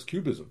 towards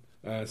Cubism.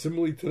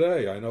 Similarly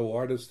today, I know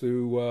artists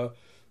who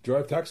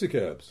drive taxi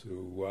cabs,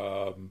 who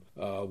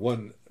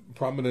one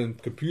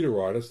prominent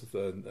computer artist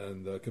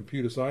and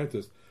computer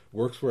scientist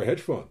works for a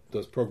hedge fund,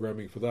 does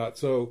programming for that.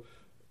 So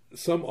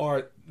some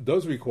art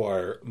does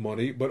require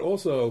money, but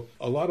also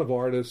a lot of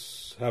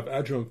artists have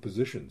adjunct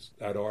positions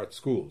at art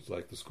schools,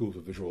 like the School for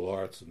Visual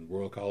Arts and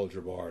Royal College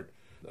of Art,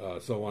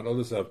 so on.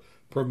 Others have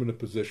permanent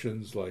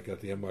positions, like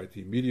at the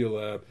MIT Media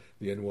Lab,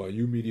 the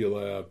NYU Media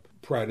Lab,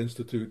 Pratt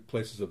Institute,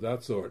 places of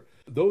that sort.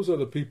 Those are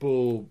the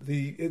people,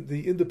 the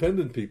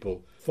independent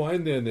people,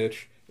 find their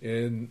niche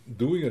in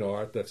doing an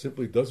art that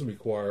simply doesn't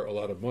require a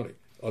lot of money.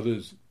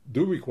 Others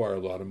do require a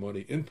lot of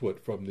money,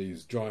 input from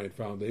these giant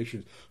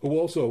foundations, who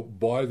also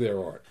buy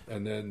their art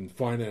and then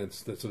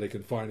finance that so they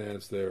can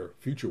finance their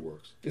future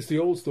works. It's the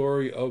old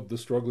story of the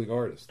struggling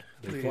artist.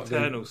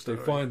 Eternal story.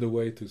 They find a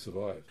way to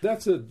survive.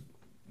 That's a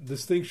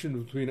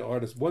distinction between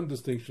artists, one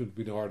distinction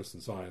between artists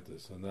and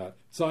scientists, and that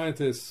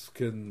scientists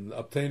can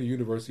obtain a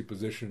university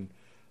position,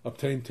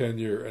 obtain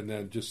tenure, and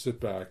then just sit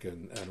back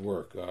and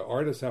work.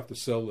 Artists have to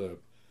sell their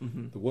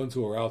the ones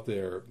who are out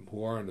there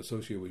who aren't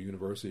associated with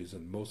universities,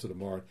 and most of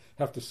them aren't,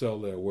 have to sell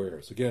their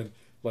wares. Again,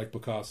 like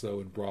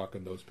Picasso and Braque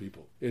and those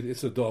people.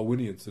 It's a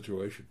Darwinian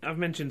situation. I've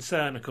mentioned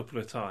CERN a couple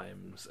of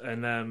times,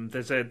 and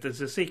there's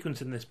a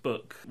sequence in this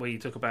book where you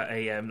talk about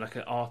like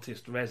an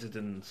artist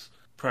residence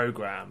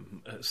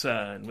program at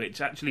CERN, which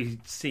actually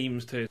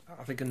seems to,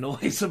 I think,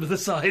 annoy some of the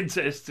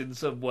scientists in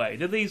some way.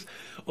 Do these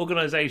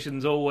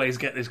organisations always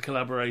get this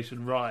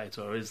collaboration right,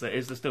 or is there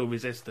still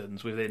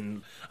resistance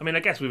within? I mean,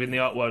 I guess within the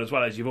art world as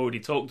well, as you've already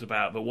talked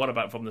about. But what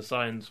about from the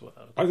science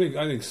world? I think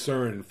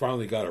CERN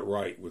finally got it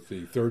right with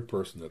the third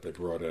person that they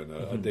brought in,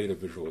 a data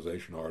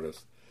visualization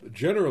artist.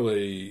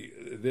 Generally,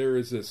 there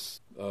is this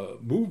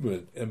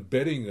movement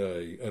embedding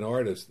an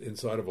artist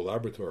inside of a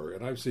laboratory,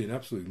 and I've seen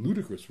absolutely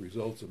ludicrous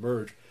results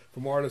emerge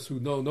from artists who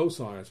know no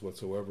science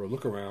whatsoever,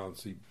 look around,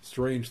 see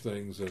strange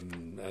things,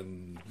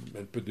 and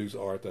produce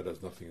art that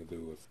has nothing to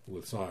do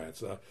with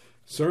science.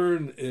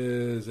 CERN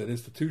is an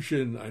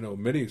institution, I know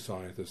many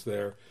scientists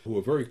there, who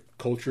are very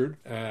cultured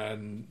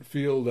and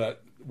feel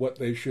that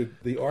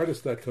the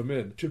artists that come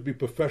in should be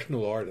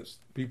professional artists,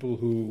 people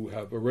who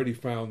have already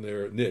found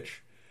their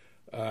niche,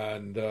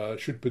 and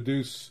should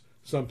produce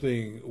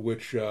something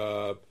which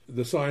the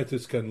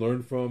scientists can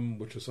learn from,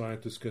 which the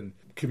scientists can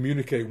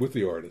communicate with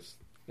the artist.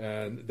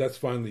 And that's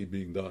finally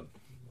being done,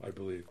 I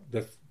believe.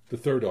 That's the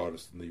third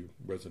artist in the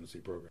residency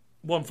program.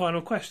 One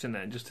final question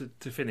then, just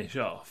to finish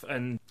off.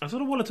 And I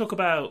sort of want to talk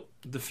about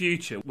the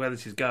future, where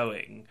this is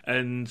going.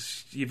 And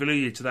you've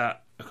alluded to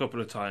that a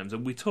couple of times.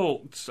 And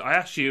I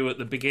asked you at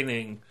the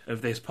beginning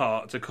of this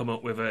part to come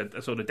up with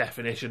a sort of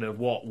definition of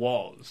what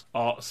was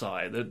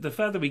ArtSci. The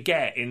further we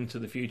get into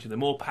the future, the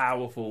more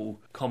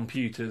powerful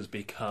computers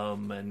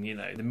become, and, you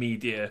know, the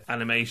media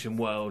animation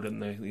world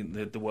and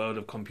the world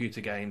of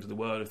computer games, the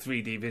world of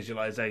 3D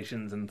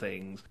visualizations and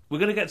things. We're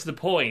going to get to the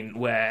point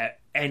where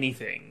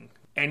anything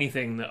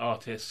that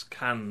artists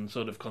can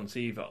sort of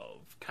conceive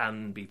of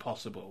can be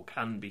possible,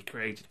 can be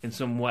created in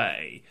some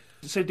way.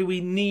 So do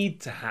we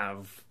need to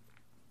have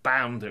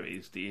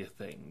boundaries, do you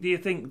think? Do you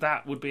think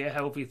that would be a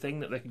healthy thing,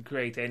 that they can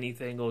create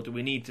anything, or do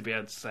we need to be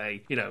able to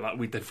say, you know, like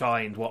we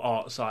defined what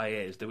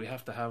ArtSci is? Do we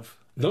have to have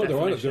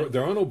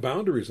there are no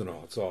boundaries in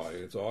ArtSci.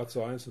 It's art,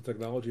 science, and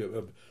technology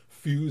have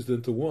fused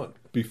into one.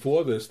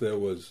 Before this, there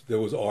was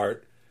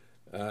art,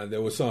 and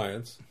there was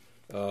science.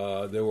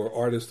 There were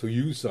artists who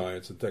used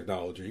science and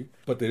technology,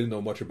 but they didn't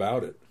know much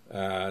about it,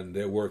 and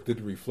their work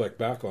didn't reflect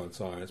back on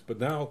science. But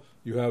now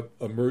you have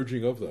a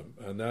merging of them,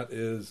 and that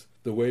is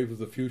the wave of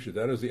the future.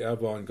 That is the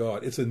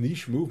avant-garde. It's a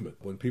niche movement.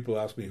 When people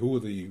ask me who are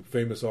the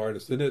famous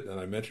artists in it, and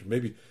I mentioned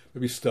maybe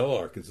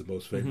Stelarc is the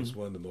most famous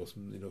one, the most,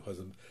 you know, has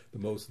the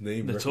most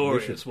name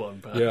notorious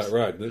one, perhaps. Yeah,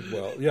 right.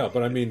 Well, yeah,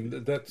 but I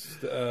mean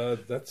that's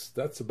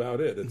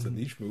about it. It's a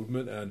niche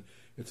movement, and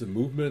it's a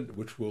movement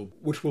which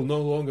will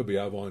no longer be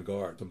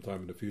avant-garde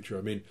sometime in the future.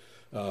 I mean,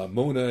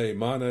 Monet,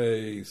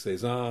 Manet,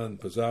 Cézanne,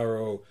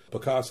 Pissarro,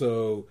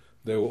 Picasso,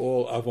 they were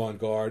all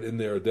avant-garde in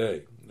their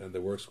day, and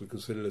their works were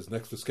considered as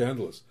next to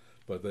scandalous,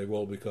 but they've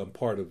all become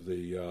part of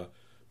the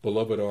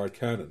beloved art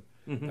canon.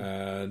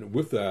 And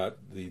with that,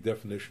 the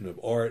definition of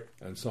art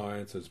and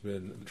science has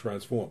been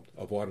transformed,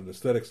 of art and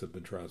aesthetics have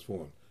been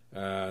transformed,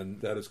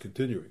 and that is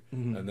continuing.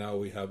 And now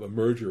we have a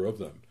merger of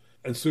them.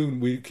 And soon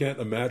we can't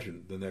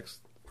imagine the next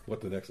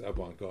what the next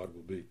avant-garde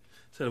will be.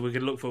 So we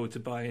can look forward to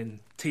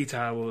buying tea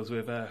towels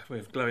with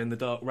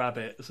glow-in-the-dark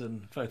rabbits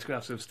and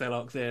photographs of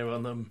Stellark's ear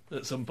on them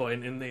at some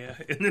point in the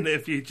near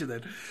future.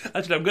 Then,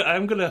 actually,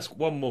 I'm going to ask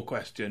one more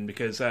question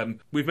because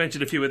we've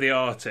mentioned a few of the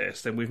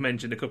artists, and we've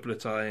mentioned a couple of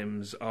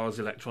times Ars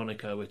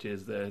Electronica, which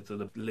is the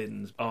sort of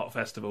Linz art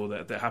festival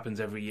that happens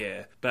every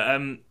year. But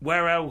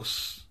where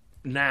else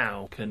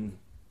now can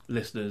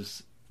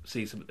listeners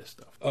see some of this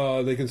stuff?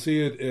 They can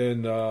see it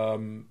in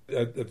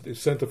at the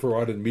Centre for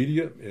Art and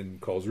Media in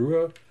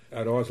Karlsruhe,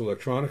 at Ars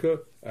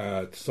Electronica,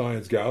 at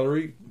Science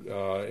Gallery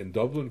in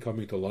Dublin,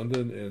 coming to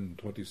London in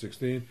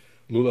 2016,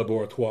 Le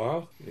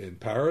Laboratoire in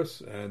Paris,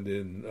 and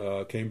in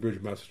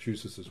Cambridge,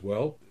 Massachusetts as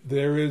well.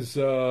 There is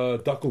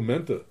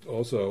Documenta,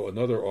 also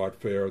another art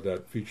fair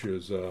that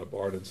features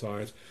art and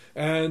science.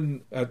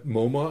 And at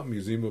MoMA,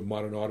 Museum of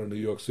Modern Art in New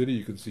York City,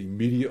 you can see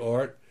media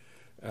art.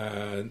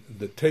 And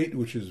the Tate,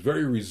 which is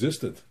very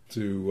resistant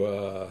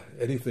to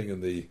anything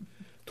in the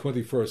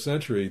 21st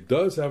century,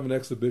 does have an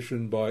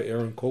exhibition by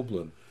Aaron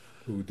Koblin,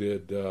 who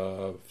did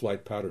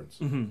Flight Patterns,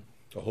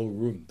 a whole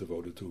room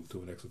devoted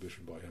to an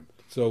exhibition by him.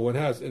 So one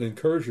has an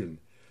incursion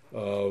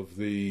of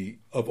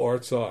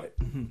art side,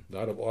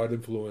 not of art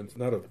influence,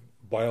 not of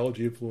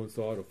biology influenced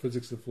art or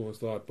physics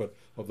influenced art, but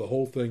of the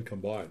whole thing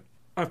combined.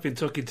 I've been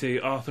talking to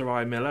Arthur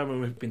I. Miller,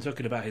 and we've been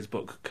talking about his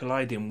book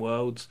Colliding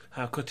Worlds,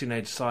 How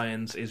Cutting-Edge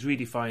Science is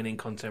Redefining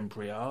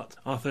Contemporary Art.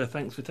 Arthur,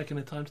 thanks for taking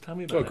the time to tell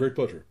me about it. Great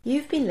pleasure.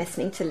 You've been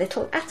listening to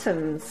Little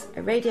Atoms,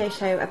 a radio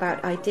show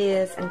about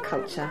ideas and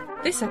culture.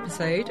 This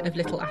episode of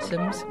Little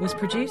Atoms was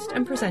produced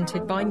and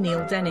presented by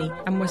Neil Denny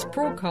and was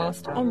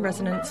broadcast on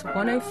Resonance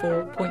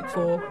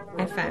 104.4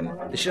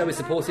 FM. The show is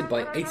supported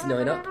by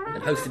 89UP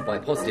and hosted by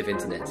Positive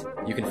Internet.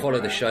 You can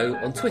follow the show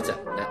on Twitter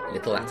at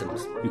Little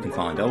Atoms. You can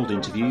find old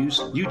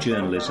interviews, new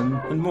journalism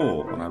and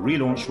more on our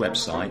relaunched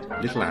website,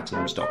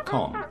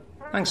 littleatoms.com.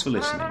 Thanks for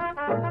listening.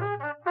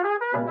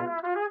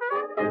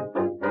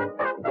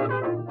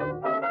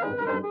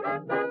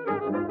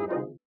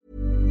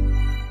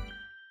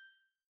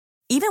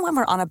 Even when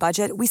we're on a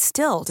budget, we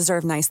still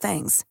deserve nice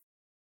things.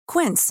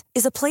 Quince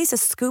is a place to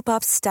scoop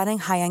up stunning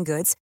high-end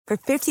goods for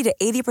 50 to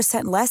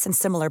 80% less than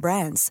similar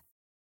brands.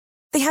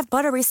 They have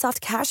buttery soft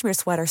cashmere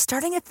sweaters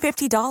starting at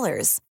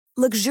 $50,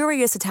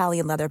 luxurious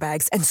Italian leather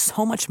bags, and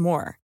so much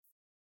more.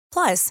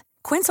 Plus,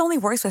 Quince only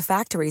works with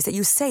factories that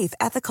use safe,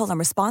 ethical, and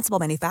responsible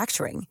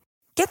manufacturing.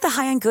 Get the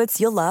high-end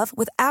goods you'll love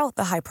without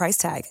the high price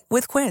tag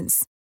with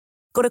Quince.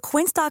 Go to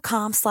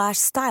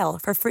quince.com/style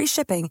for free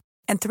shipping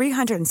and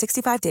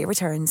 365-day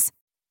returns.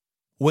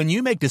 When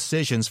you make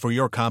decisions for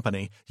your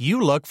company, you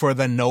look for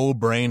the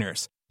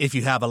no-brainers. If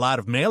you have a lot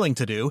of mailing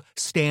to do,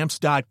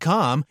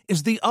 Stamps.com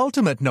is the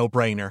ultimate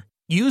no-brainer.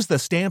 Use the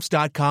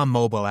Stamps.com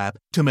mobile app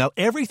to mail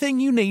everything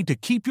you need to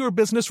keep your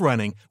business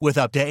running with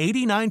up to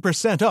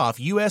 89% off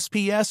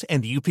USPS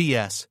and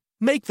UPS.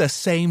 Make the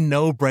same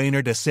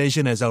no-brainer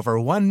decision as over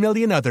 1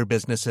 million other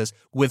businesses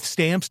with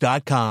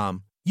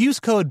Stamps.com. Use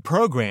code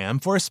PROGRAM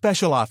for a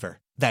special offer.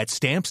 That's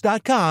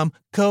Stamps.com,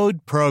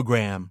 code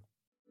PROGRAM.